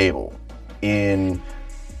laying cable, in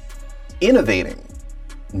innovating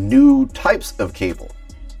new types of cable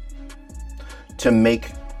to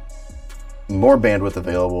make more bandwidth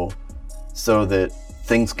available so that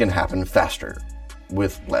things can happen faster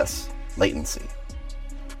with less latency.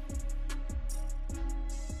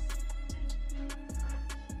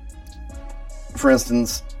 For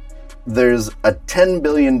instance, there's a $10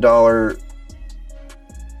 billion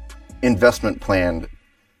investment planned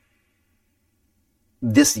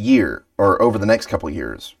this year, or over the next couple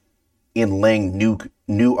years, in laying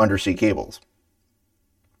new undersea cables.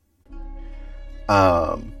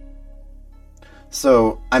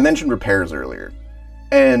 So I mentioned repairs earlier,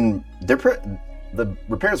 and the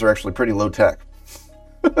repairs are actually pretty low tech.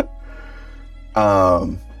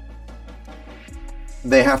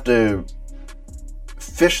 They have to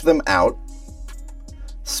fish them out,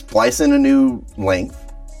 splice in a new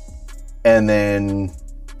length, and then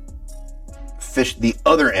fish the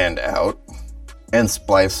other end out and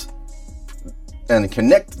splice and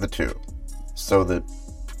connect the two so that,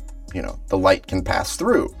 the light can pass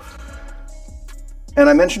through. And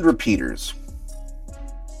I mentioned repeaters.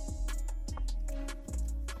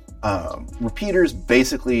 Repeaters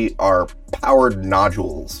basically are powered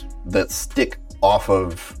nodules that stick off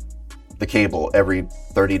of the cable every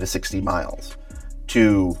 30 to 60 miles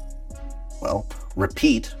to,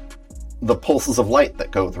 repeat the pulses of light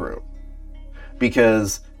that go through.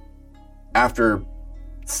 Because after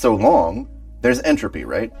so long, there's entropy,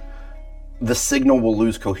 right? The signal will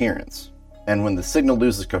lose coherence. And when the signal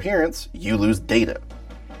loses coherence, you lose data,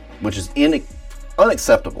 which is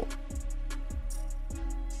unacceptable.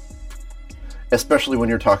 Especially when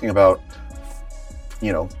you're talking about,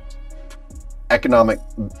 economic,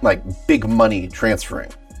 big money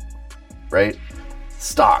transferring, right?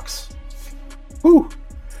 Stocks. Whew.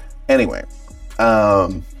 Anyway,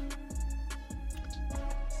 the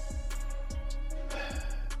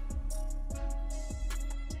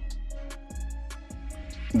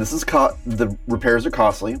repairs are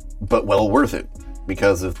costly, but well worth it,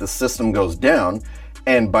 because if the system goes down,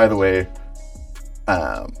 and by the way,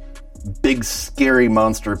 big scary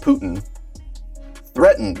monster Putin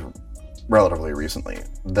threatened relatively recently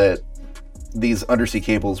that these undersea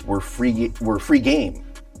cables were free game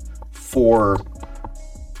for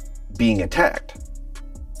being attacked.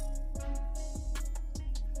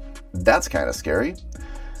 That's kind of scary.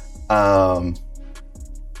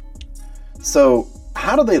 So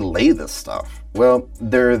how do they lay this stuff? Well,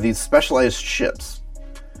 there are these specialized ships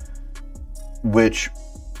which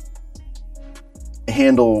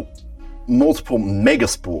handle multiple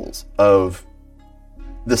megapools of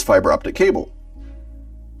this fiber optic cable.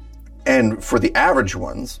 And for the average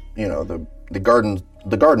ones, the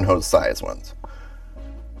garden hose size ones,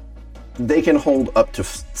 they can hold up to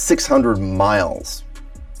 600 miles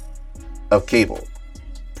of cable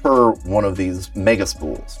per one of these mega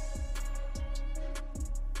spools.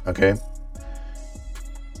 Okay?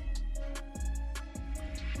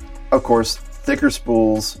 Of course, thicker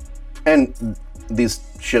spools, and these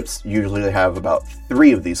ships usually have about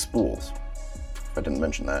 3 of these spools. If I didn't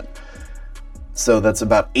mention that. So that's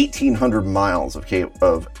about 1,800 miles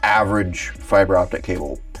of average fiber optic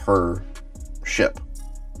cable per ship.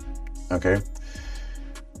 Okay?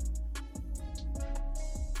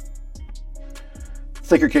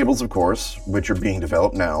 Thicker cables, of course, which are being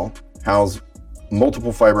developed now, house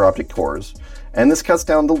multiple fiber optic cores, and this cuts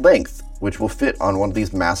down the length, which will fit on one of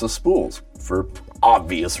these massive spools, for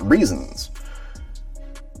obvious reasons.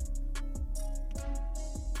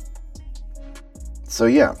 So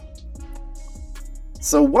yeah.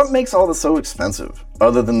 So what makes all this so expensive,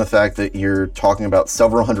 other than the fact that you're talking about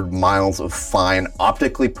several hundred miles of fine,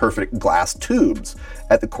 optically perfect glass tubes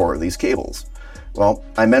at the core of these cables? Well,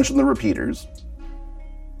 I mentioned the repeaters,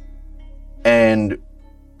 and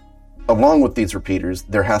along with these repeaters,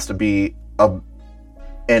 there has to be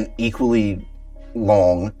an equally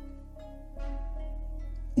long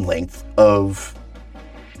length of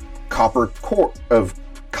copper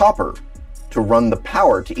to run the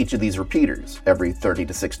power to each of these repeaters every 30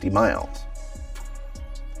 to 60 miles,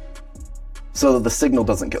 so that the signal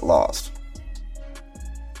doesn't get lost.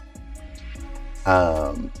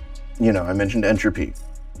 I mentioned entropy.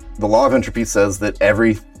 The law of entropy says that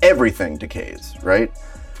everything decays, right?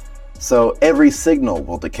 So every signal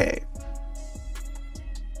will decay.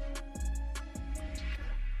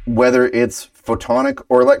 Whether it's photonic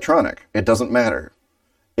or electronic, it doesn't matter.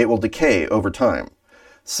 It will decay over time.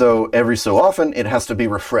 So every so often, it has to be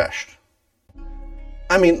refreshed.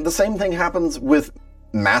 I mean, the same thing happens with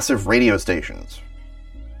massive radio stations.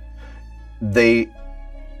 Their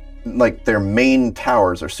main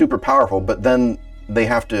towers are super powerful, but then they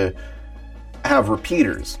have to have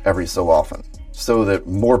repeaters every so often so that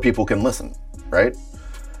more people can listen, right?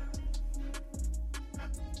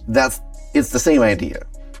 It's the same idea,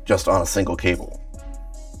 just on a single cable.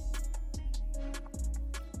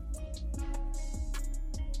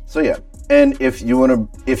 So yeah, and if you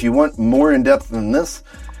want more in depth than this,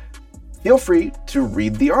 feel free to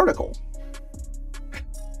read the article.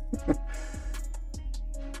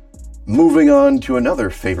 Moving on to another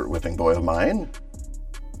favorite whipping boy of mine,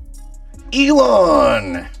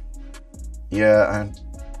 Elon. Yeah,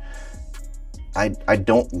 I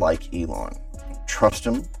don't like Elon. Trust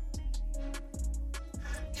him.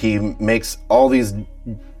 He makes all these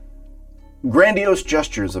grandiose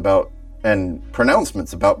gestures about and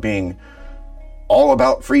pronouncements about being all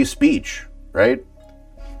about free speech, right?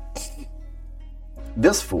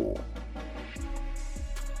 This fool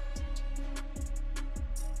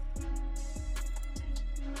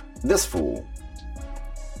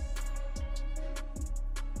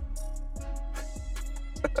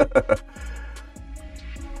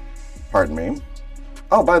pardon me.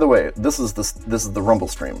 Oh, by the way, this is the Rumble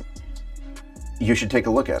stream. You should take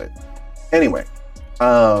a look at it. Anyway,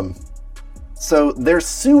 so they're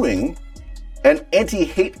suing an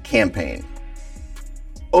anti-hate campaign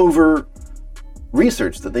over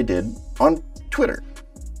research that they did on Twitter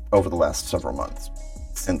over the last several months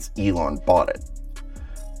since Elon bought it.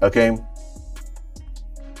 Okay?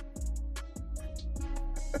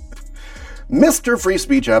 Mr. Free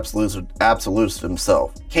Speech Absolutist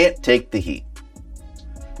himself can't take the heat.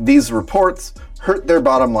 These reports hurt their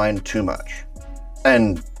bottom line too much.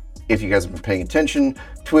 And if you guys have been paying attention,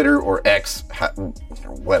 Twitter or X,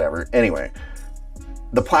 whatever, anyway,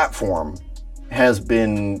 the platform has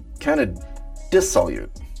been kind of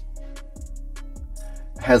dissolute,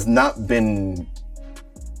 has not been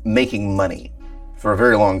making money for a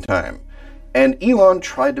very long time. And Elon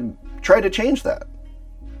tried to change that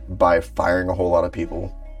by firing a whole lot of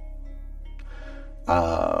people,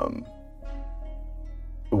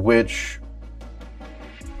 which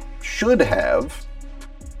should have,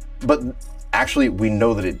 but actually we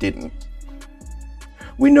know that it didn't.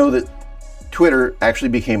 We know that Twitter actually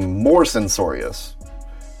became more censorious,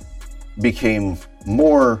 became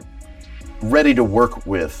more ready to work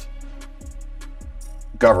with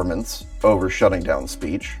governments over shutting down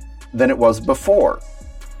speech than it was before.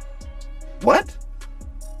 What?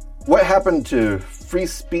 What happened to free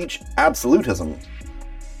speech absolutism?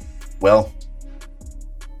 Well,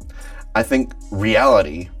 I think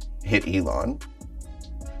reality hit Elon,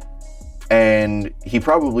 and he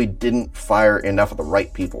probably didn't fire enough of the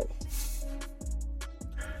right people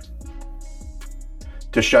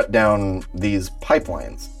to shut down these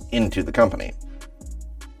pipelines into the company.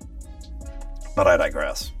 But I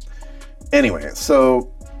digress. Anyway,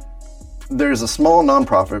 so there's a small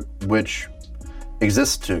nonprofit which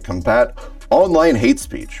exists to combat online hate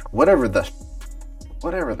speech, whatever the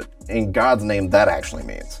in God's name that actually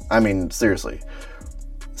means. I mean, seriously.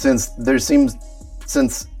 Since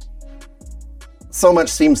so much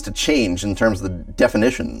seems to change in terms of the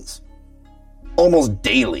definitions almost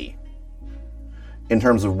daily in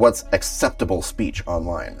terms of what's acceptable speech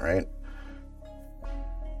online, right?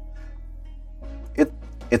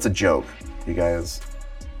 It's a joke, you guys.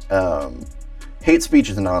 Hate speech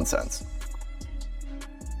is nonsense.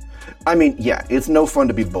 I mean, yeah, it's no fun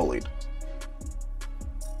to be bullied.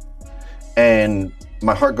 And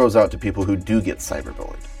my heart goes out to people who do get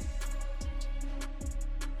cyberbullied.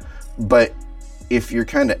 But if you're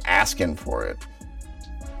kind of asking for it,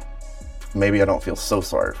 maybe I don't feel so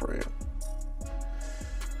sorry for you.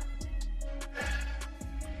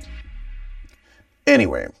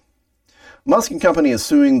 Anyway, Musk and Company is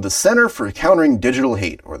suing the Center for Countering Digital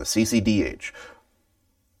Hate, or the CCDH,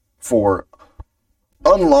 for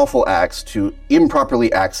unlawful acts to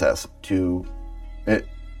improperly access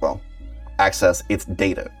its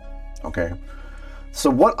data. Okay? So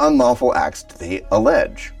what unlawful acts do they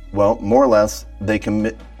allege? Well, more or less,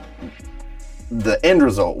 the end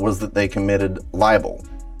result was that they committed libel,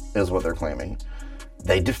 is what they're claiming.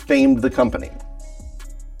 They defamed the company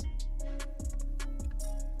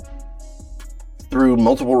through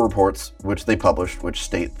multiple reports which they published, which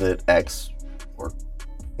state that X, or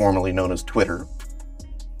formerly known as Twitter.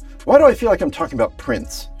 Why do I feel like I'm talking about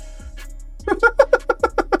Prince?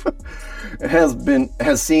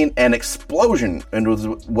 has seen an explosion in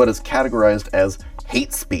what is categorized as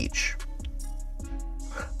hate speech.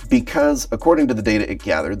 Because, according to the data it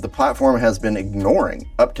gathered, the platform has been ignoring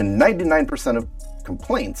up to 99% of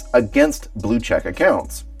complaints against blue check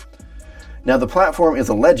accounts. Now, the platform is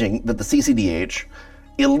alleging that the CCDH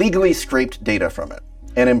illegally scraped data from it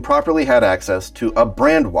and improperly had access to a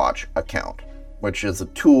Brandwatch account, which is a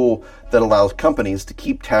tool that allows companies to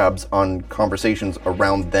keep tabs on conversations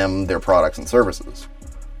around them, their products, and services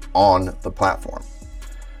on the platform.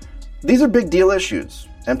 These are big deal issues,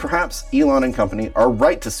 and perhaps Elon and company are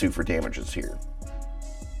right to sue for damages here.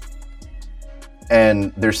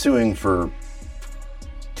 And they're suing for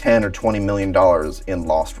 $10 or $20 million in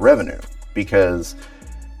lost revenue because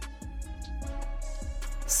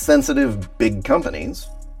sensitive big companies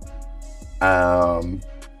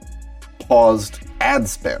paused ad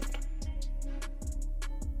spend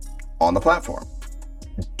on the platform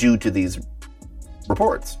due to these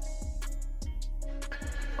reports.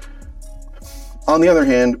 On the other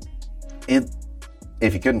hand,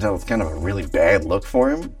 if you couldn't tell, it's kind of a really bad look for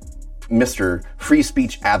him. Mr. Free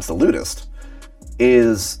Speech Absolutist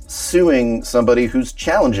is suing somebody who's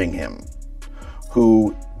challenging him,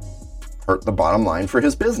 who hurt the bottom line for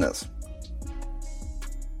his business.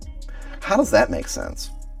 How does that make sense?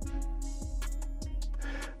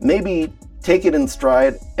 Maybe take it in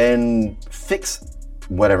stride and fix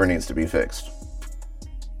whatever needs to be fixed.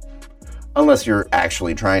 Unless you're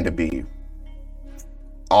actually trying to be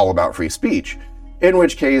all about free speech, in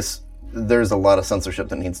which case there's a lot of censorship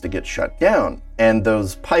that needs to get shut down, and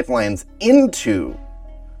those pipelines into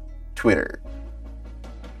Twitter,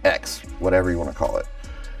 X, whatever you want to call it,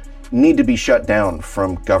 need to be shut down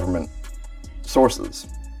from government sources.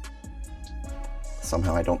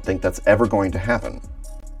 Somehow I don't think that's ever going to happen.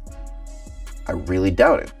 I really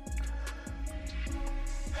doubt it.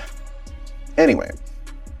 Anyway.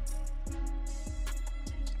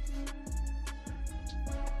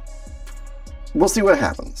 We'll see what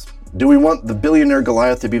happens. Do we want the billionaire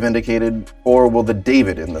Goliath to be vindicated, or will the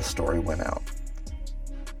David in this story win out?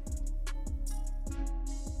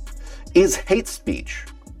 Is hate speech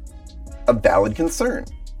a valid concern?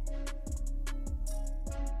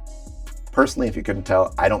 Personally, if you couldn't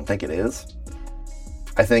tell, I don't think it is.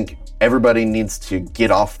 I think everybody needs to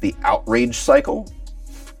get off the outrage cycle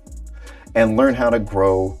and learn how to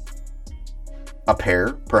grow a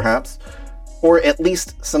pair, perhaps, or at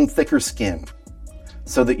least some thicker skin,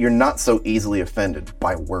 so that you're not so easily offended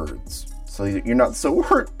by words, so that you're not so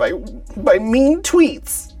hurt by mean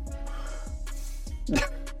tweets.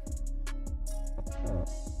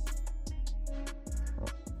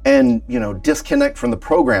 And, disconnect from the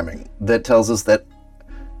programming that tells us that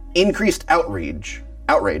increased outrage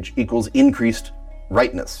equals increased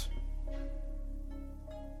rightness.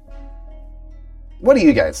 What do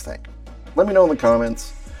you guys think? Let me know in the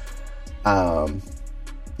comments.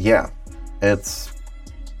 Yeah, it's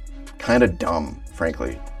kind of dumb,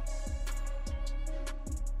 frankly.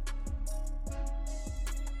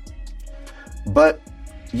 But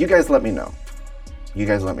you guys let me know.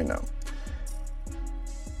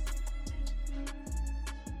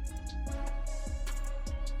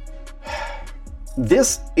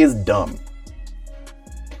 This is dumb.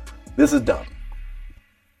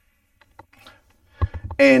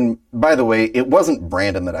 And by the way, it wasn't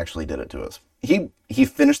Brandon that actually did it to us. He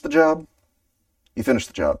finished the job.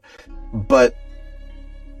 But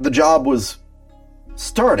the job was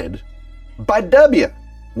started by W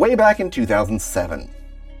way back in 2007.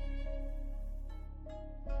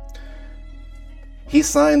 He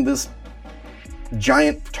signed this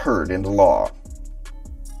giant turd into law.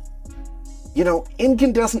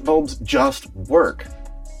 Incandescent bulbs just work.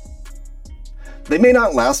 They may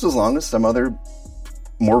not last as long as some other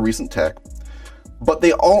more recent tech, but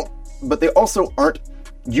they also aren't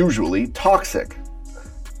usually toxic.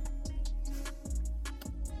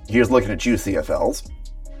 Here's looking at you, CFLs.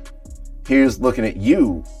 Here's looking at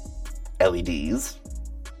you, LEDs.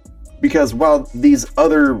 Because while these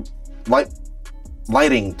other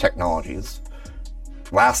lighting technologies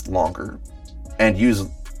last longer and use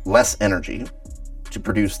less energy to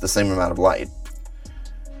produce the same amount of light,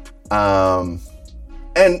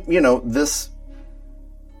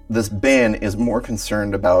 this ban is more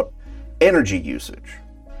concerned about energy usage.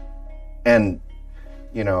 And,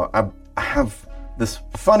 you know, I have this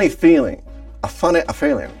funny feeling,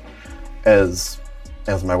 as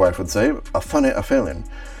my wife would say, a feeling,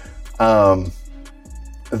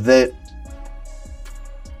 that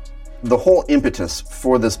the whole impetus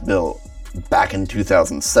for this bill back in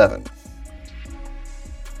 2007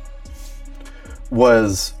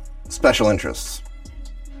 was special interests,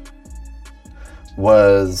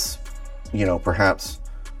 was, you know, perhaps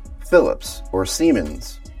Philips or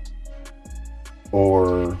Siemens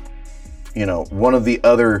or, you know, one of the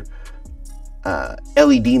other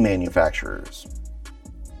LED manufacturers,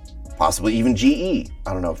 possibly even GE.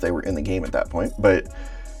 I don't know if they were in the game at that point, but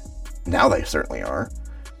now they certainly are.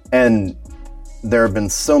 And there have been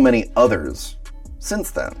so many others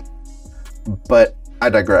since then. But I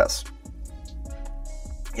digress.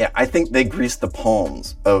 Yeah, I think they greased the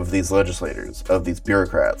palms of these legislators, of these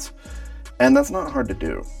bureaucrats. And that's not hard to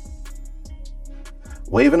do.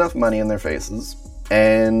 Wave enough money in their faces,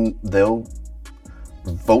 and they'll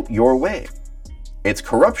vote your way. It's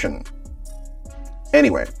corruption.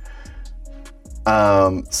 Anyway,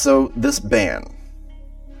 so this ban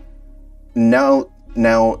now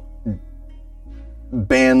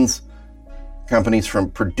bans companies from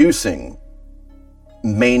producing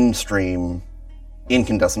mainstream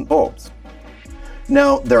incandescent bulbs.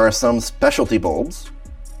 Now, there are some specialty bulbs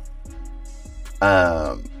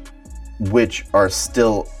which are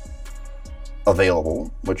still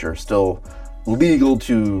available, which are still legal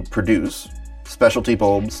to produce. Specialty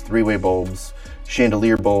bulbs, three-way bulbs,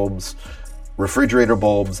 chandelier bulbs, refrigerator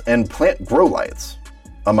bulbs, and plant grow lights,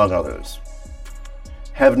 among others,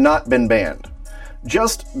 have not been banned.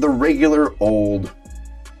 Just the regular old,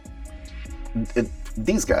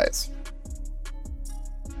 these guys,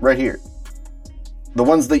 right here, the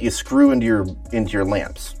ones that you screw into your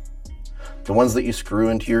lamps, the ones that you screw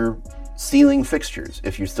into your ceiling fixtures,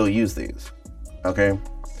 if you still use these, okay?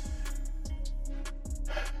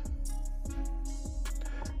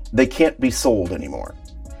 They can't be sold anymore.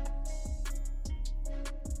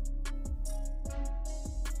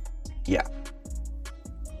 Yeah.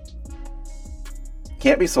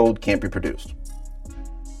 Can't be sold, can't be produced.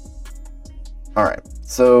 All right,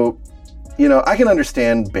 so, you know, I can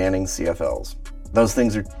understand banning CFLs. Those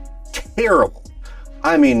things are terrible.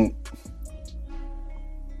 I mean,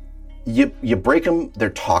 you break them, they're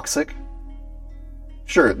toxic.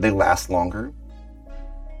 Sure, they last longer.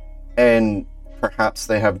 And perhaps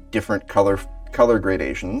they have different color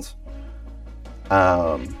gradations.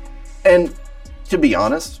 And to be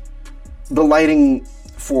honest, the lighting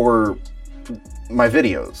for my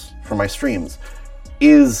videos, for my streams,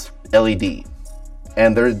 is LED.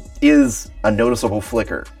 And there is a noticeable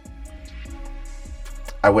flicker.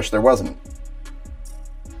 I wish there wasn't.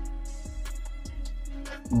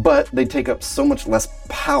 But they take up so much less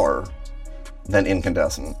power than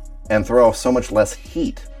incandescent and throw off so much less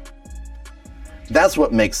heat. That's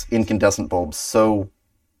what makes incandescent bulbs so,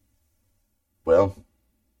 well,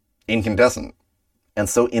 incandescent and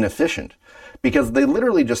so inefficient, because they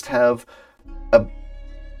literally just have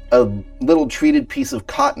a little treated piece of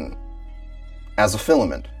cotton as a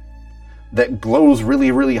filament that glows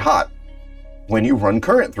really, really hot when you run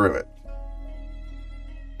current through it.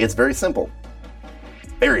 It's very simple.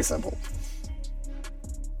 Very simple.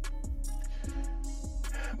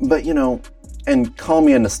 But, you know, and call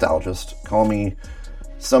me a nostalgist, call me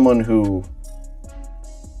someone who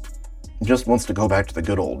just wants to go back to the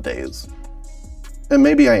good old days. And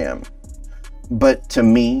maybe I am. But to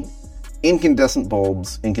me, incandescent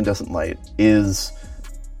bulbs, incandescent light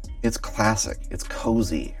it's classic, it's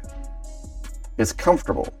cozy, it's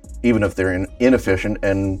comfortable, even if they're inefficient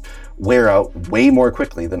and wear out way more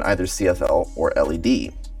quickly than either CFL or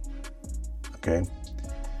LED. Okay?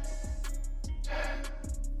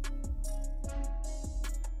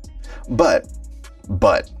 But,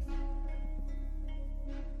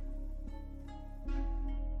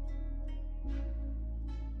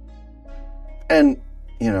 and,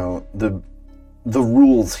 you know, the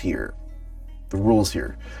rules here,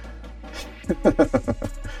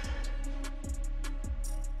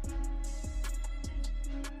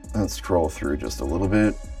 let's scroll through just a little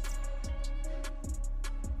bit.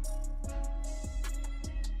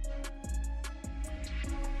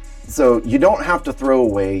 So you don't have to throw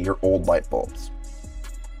away your old light bulbs.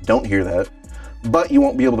 Don't hear that. But you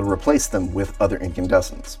won't be able to replace them with other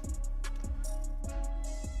incandescents.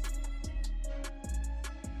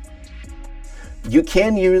 You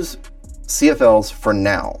can use CFLs for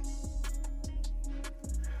now.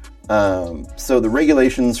 So the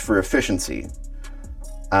regulations for efficiency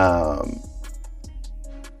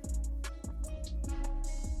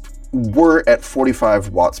were at 45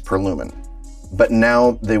 watts per lumen, but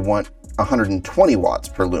now they want 120 watts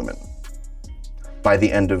per lumen by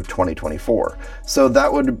the end of 2024. So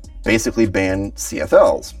that would basically ban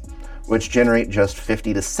CFLs, which generate just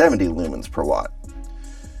 50 to 70 lumens per watt.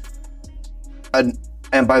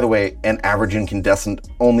 And by the way, an average incandescent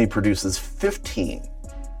only produces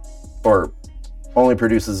 1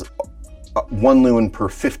 lumen per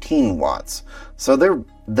 15 watts. So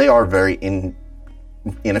they are very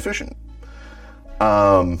inefficient.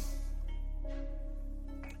 Vermont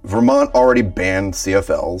already banned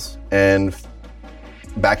CFLs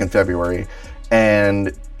back in February,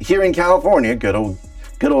 and here in California, good old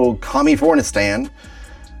Commifornistan,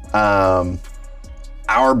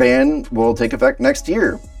 our ban will take effect next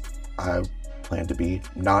year. I plan to be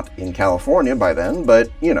not in California by then, but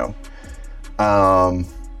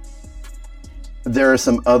there are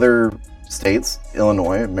some other states,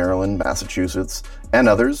 Illinois, Maryland, Massachusetts, and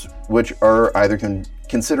others, which are either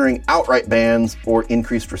considering outright bans or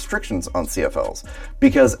increased restrictions on CFLs.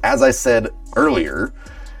 Because, as I said earlier,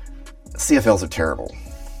 CFLs are terrible.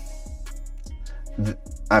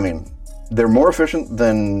 I mean, they're more efficient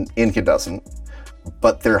than incandescent,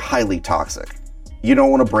 but they're highly toxic. You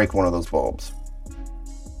don't want to break one of those bulbs.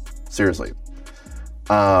 Seriously.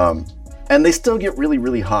 And they still get really,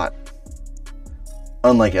 really hot,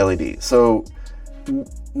 unlike LED. So,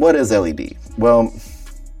 what is LED? Well,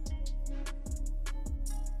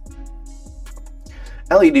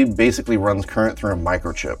 LED basically runs current through a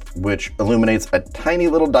microchip, which illuminates a tiny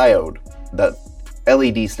little diode. That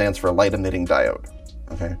LED stands for light emitting diode.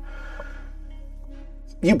 Okay?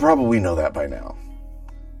 You probably know that by now.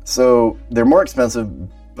 So, they're more expensive,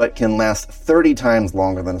 but can last 30 times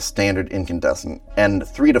longer than a standard incandescent and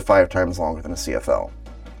 3 to 5 times longer than a CFL.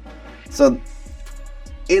 So,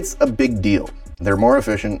 it's a big deal. They're more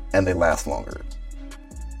efficient and they last longer.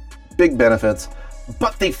 Big benefits,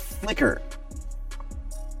 but they flicker.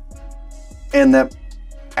 And that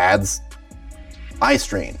adds eye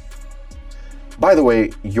strain. By the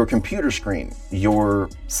way, your computer screen, your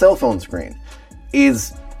cell phone screen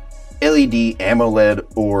is LED, AMOLED,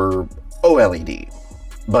 or OLED.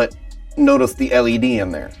 But notice the LED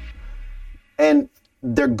in there. And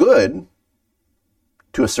they're good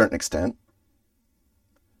to a certain extent.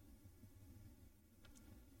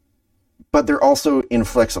 But they're also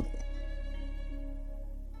inflexible.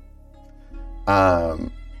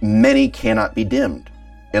 Many cannot be dimmed.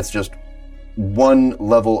 It's just one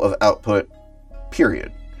level of output,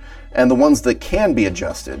 period. And the ones that can be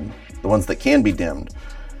adjusted, the ones that can be dimmed,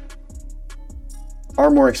 are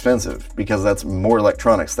more expensive because that's more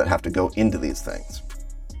electronics that have to go into these things.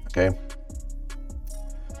 Okay?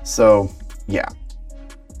 So, yeah.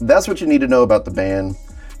 That's what you need to know about the ban.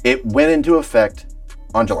 It went into effect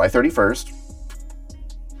on July 31st.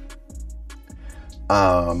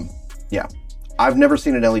 Yeah. I've never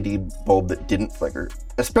seen an LED bulb that didn't flicker,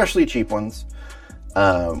 especially cheap ones.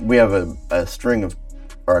 We have a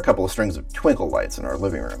couple of strings of twinkle lights in our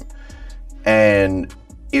living room. And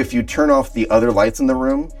if you turn off the other lights in the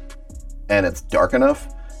room and it's dark enough,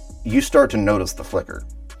 you start to notice the flicker.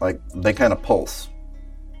 Like, they kind of pulse.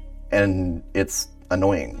 And it's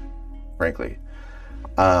annoying, frankly.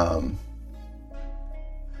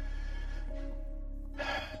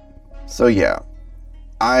 So yeah,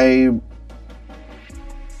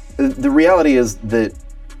 the reality is that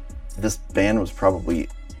this ban was probably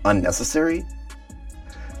unnecessary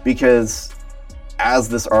because, as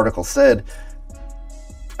this article said,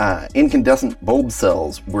 incandescent bulb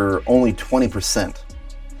cells were only 20%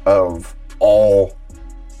 of all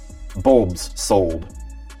bulbs sold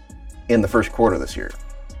in the first quarter this year.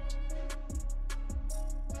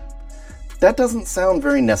 That doesn't sound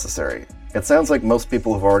very necessary. It sounds like most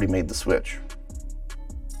people have already made the switch,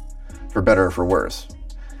 for better or for worse.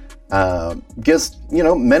 Guess,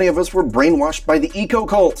 many of us were brainwashed by the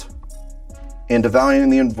eco-cult into valuing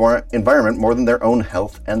the environment more than their own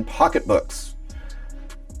health and pocketbooks.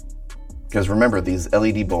 Because remember, these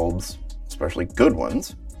LED bulbs, especially good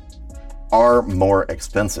ones, are more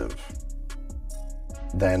expensive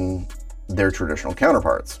than their traditional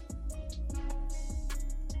counterparts.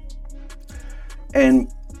 And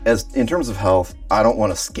in terms of health, I don't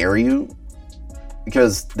want to scare you,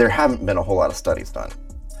 because there haven't been a whole lot of studies done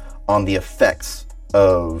on the effects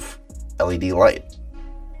of LED light.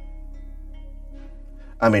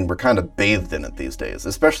 I mean, we're kind of bathed in it these days,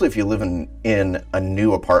 especially if you live in a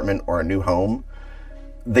new apartment or a new home.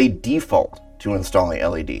 They default to installing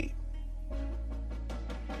LED.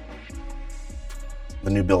 The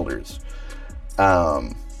new builders.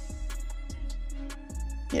 Yeah.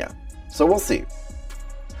 So we'll see.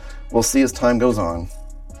 We'll see as time goes on.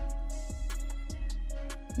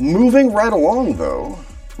 Moving right along, though,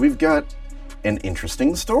 we've got an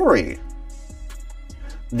interesting story.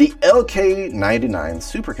 The LK99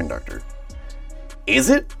 superconductor. Is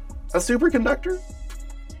it a superconductor?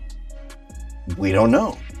 We don't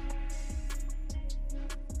know.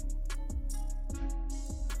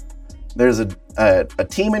 There's a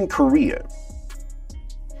team in Korea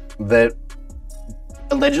that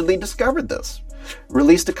allegedly discovered this,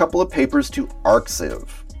 released a couple of papers to ArXiv,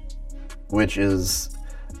 which is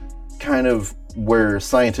kind of where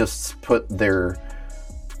scientists put their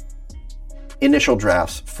initial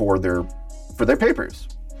drafts for their papers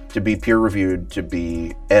to be peer-reviewed, to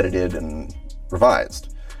be edited and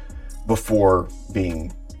revised before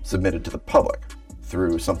being submitted to the public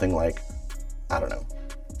through something like, I don't know,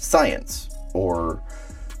 Science or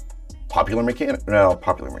Popular Mechanics. No,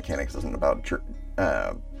 Popular Mechanics isn't about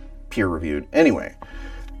peer-reviewed. Anyway,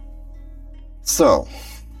 so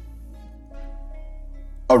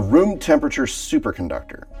a room temperature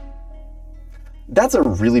superconductor. That's a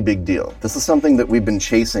really big deal. This is something that we've been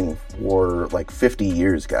chasing for like 50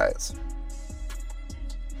 years, guys.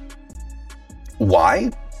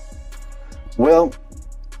 Why? Well,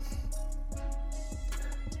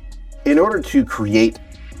 in order to create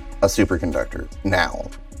a superconductor now,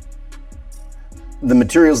 the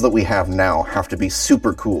materials that we have now have to be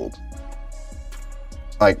super cooled,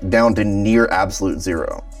 like down to near absolute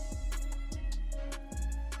zero,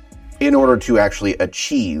 in order to actually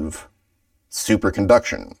achieve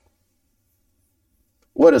superconduction.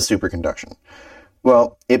 What is superconduction?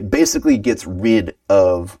 Well, it basically gets rid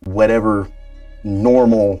of whatever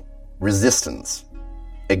normal resistance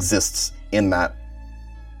exists in that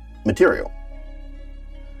material.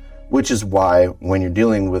 Which is why when you're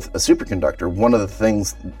dealing with a superconductor, one of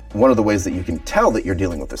the ways that you can tell that you're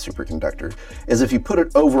dealing with a superconductor is if you put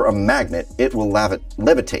it over a magnet, it will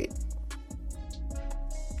levitate.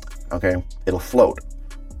 Okay? It'll float.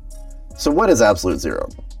 So what is absolute zero?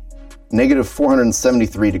 Negative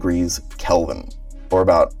 473 degrees Kelvin, or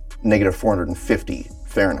about negative 450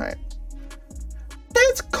 Fahrenheit.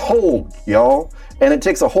 That's cold, y'all. And it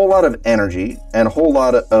takes a whole lot of energy and a whole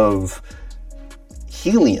lot of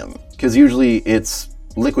helium, because usually it's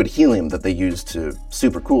liquid helium that they use to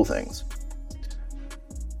supercool things,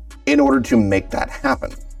 in order to make that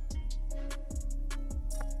happen.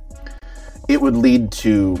 It would lead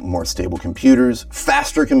to more stable computers,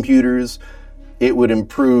 faster computers. It would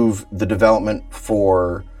improve the development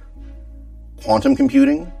for quantum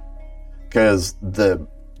computing, because the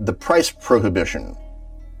price prohibition,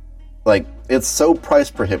 like, it's so price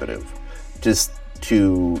prohibitive just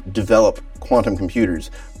to develop quantum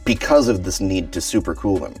computers because of this need to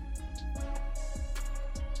supercool them.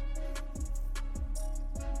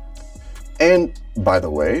 And, by the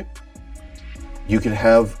way, you could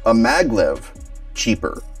have a maglev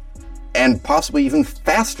cheaper and possibly even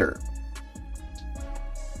faster.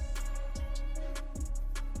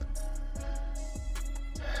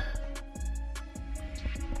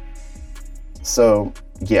 So,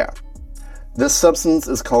 yeah. This substance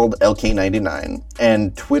is called LK99,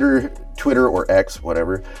 and Twitter or X,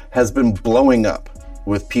 whatever, has been blowing up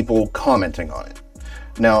with people commenting on it.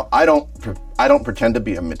 Now, I don't pretend to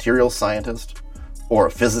be a materials scientist or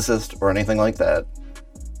a physicist or anything like that,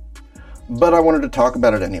 but I wanted to talk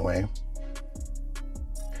about it anyway.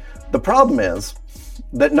 The problem is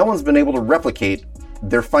that no one's been able to replicate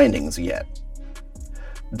their findings yet.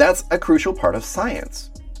 That's a crucial part of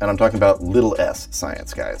science, and I'm talking about little s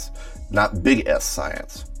science, guys, not big S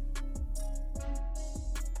science.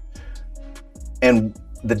 And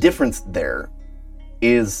the difference there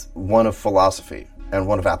is one of philosophy and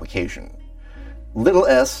one of application. Little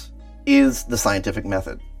s is the scientific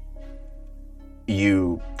method.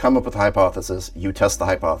 You come up with a hypothesis, you test the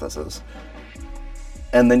hypothesis,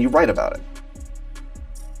 and then you write about it.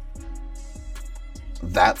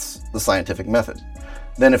 That's the scientific method.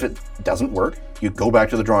 Then if it doesn't work, you go back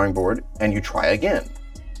to the drawing board and you try again.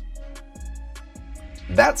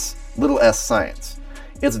 That's little s science.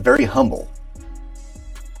 It's very humble.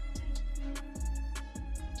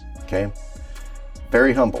 Okay?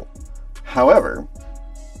 Very humble. However,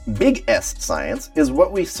 big S science is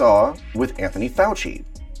what we saw with Anthony Fauci.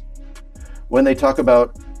 When they talk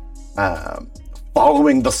about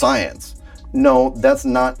following the science. No, that's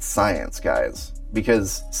not science, guys.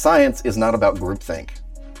 Because science is not about groupthink.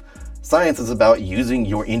 Science is about using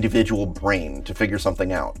your individual brain to figure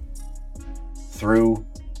something out through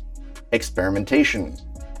experimentation.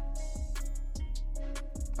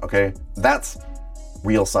 Okay? That's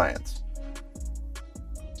real science.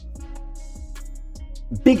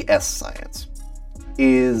 Big S science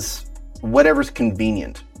is whatever's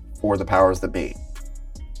convenient for the powers that be.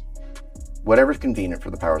 whatever's convenient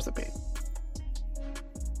for the powers that be.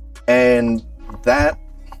 And that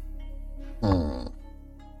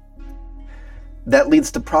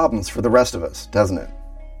leads to problems for the rest of us, doesn't it?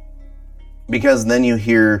 Because then you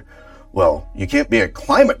hear, well, you can't be a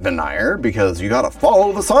climate denier because you got to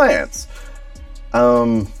follow the science.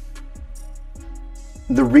 The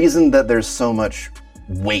reason that there's so much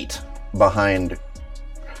weight behind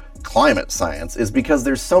climate science is because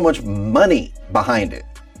there's so much money behind it.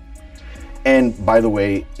 And by the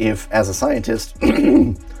way, if as a scientist,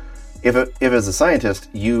 if as a scientist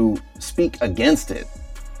you speak against it,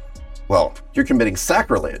 well, you're committing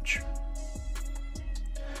sacrilege.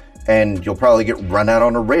 And you'll probably get run out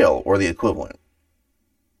on a rail or the equivalent.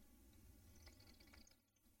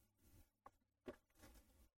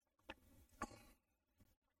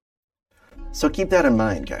 So keep that in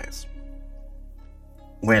mind, guys.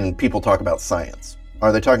 When people talk about science,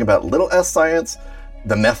 are they talking about little s science,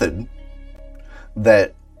 the method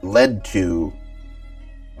that led to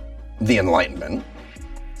the Enlightenment?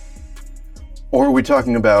 Or are we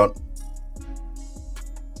talking about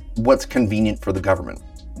what's convenient for the government?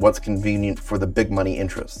 What's convenient for the big money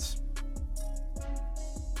interests?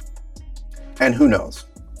 And who knows?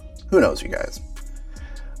 Who knows, you guys?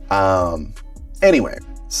 Anyway,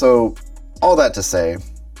 so all that to say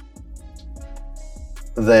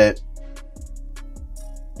that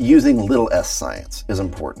using little s science is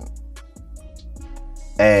important.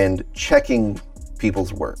 And checking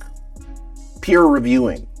people's work. Peer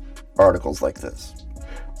reviewing articles like this,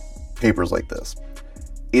 papers like this,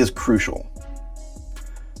 is crucial.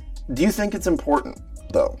 Do you think it's important,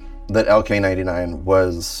 though, that LK99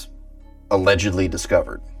 was allegedly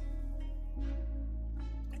discovered?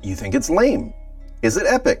 You think it's lame? Is it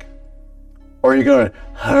epic? Or are you going,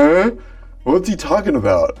 huh? What's he talking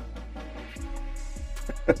about?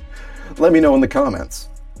 Let me know in the comments.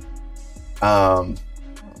 So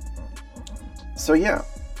yeah,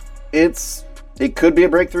 it could be a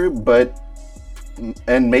breakthrough,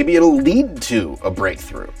 and maybe it'll lead to a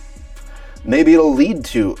breakthrough. Maybe it'll lead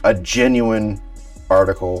to a genuine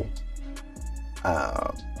particle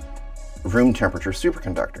room temperature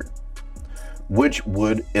superconductor, which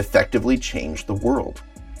would effectively change the world.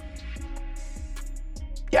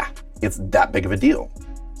 Yeah, it's that big of a deal.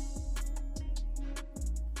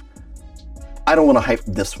 I don't want to hype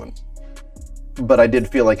this one, but I did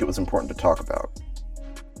feel like it was important to talk about.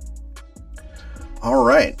 All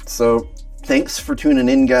right, so thanks for tuning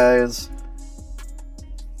in, guys.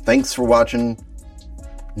 Thanks for watching.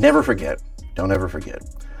 Never forget, don't ever forget,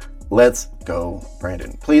 let's go,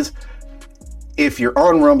 Brandon. Please, if you're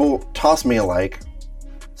on Rumble, toss me a like,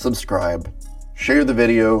 subscribe, share the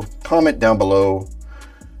video, comment down below.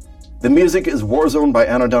 The music is Warzone by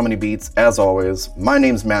Anno Domini Beats, as always. My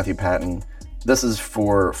name's Matthew Patton. This is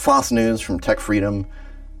for FOSS News from Tech Freedom.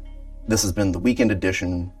 This has been the Weekend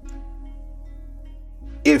Edition.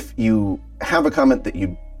 If you have a comment that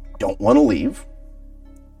you don't want to leave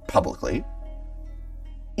publicly,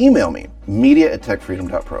 email me,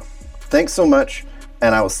 media@techfreedom.pro. Thanks so much,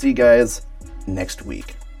 and I will see you guys next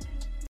week.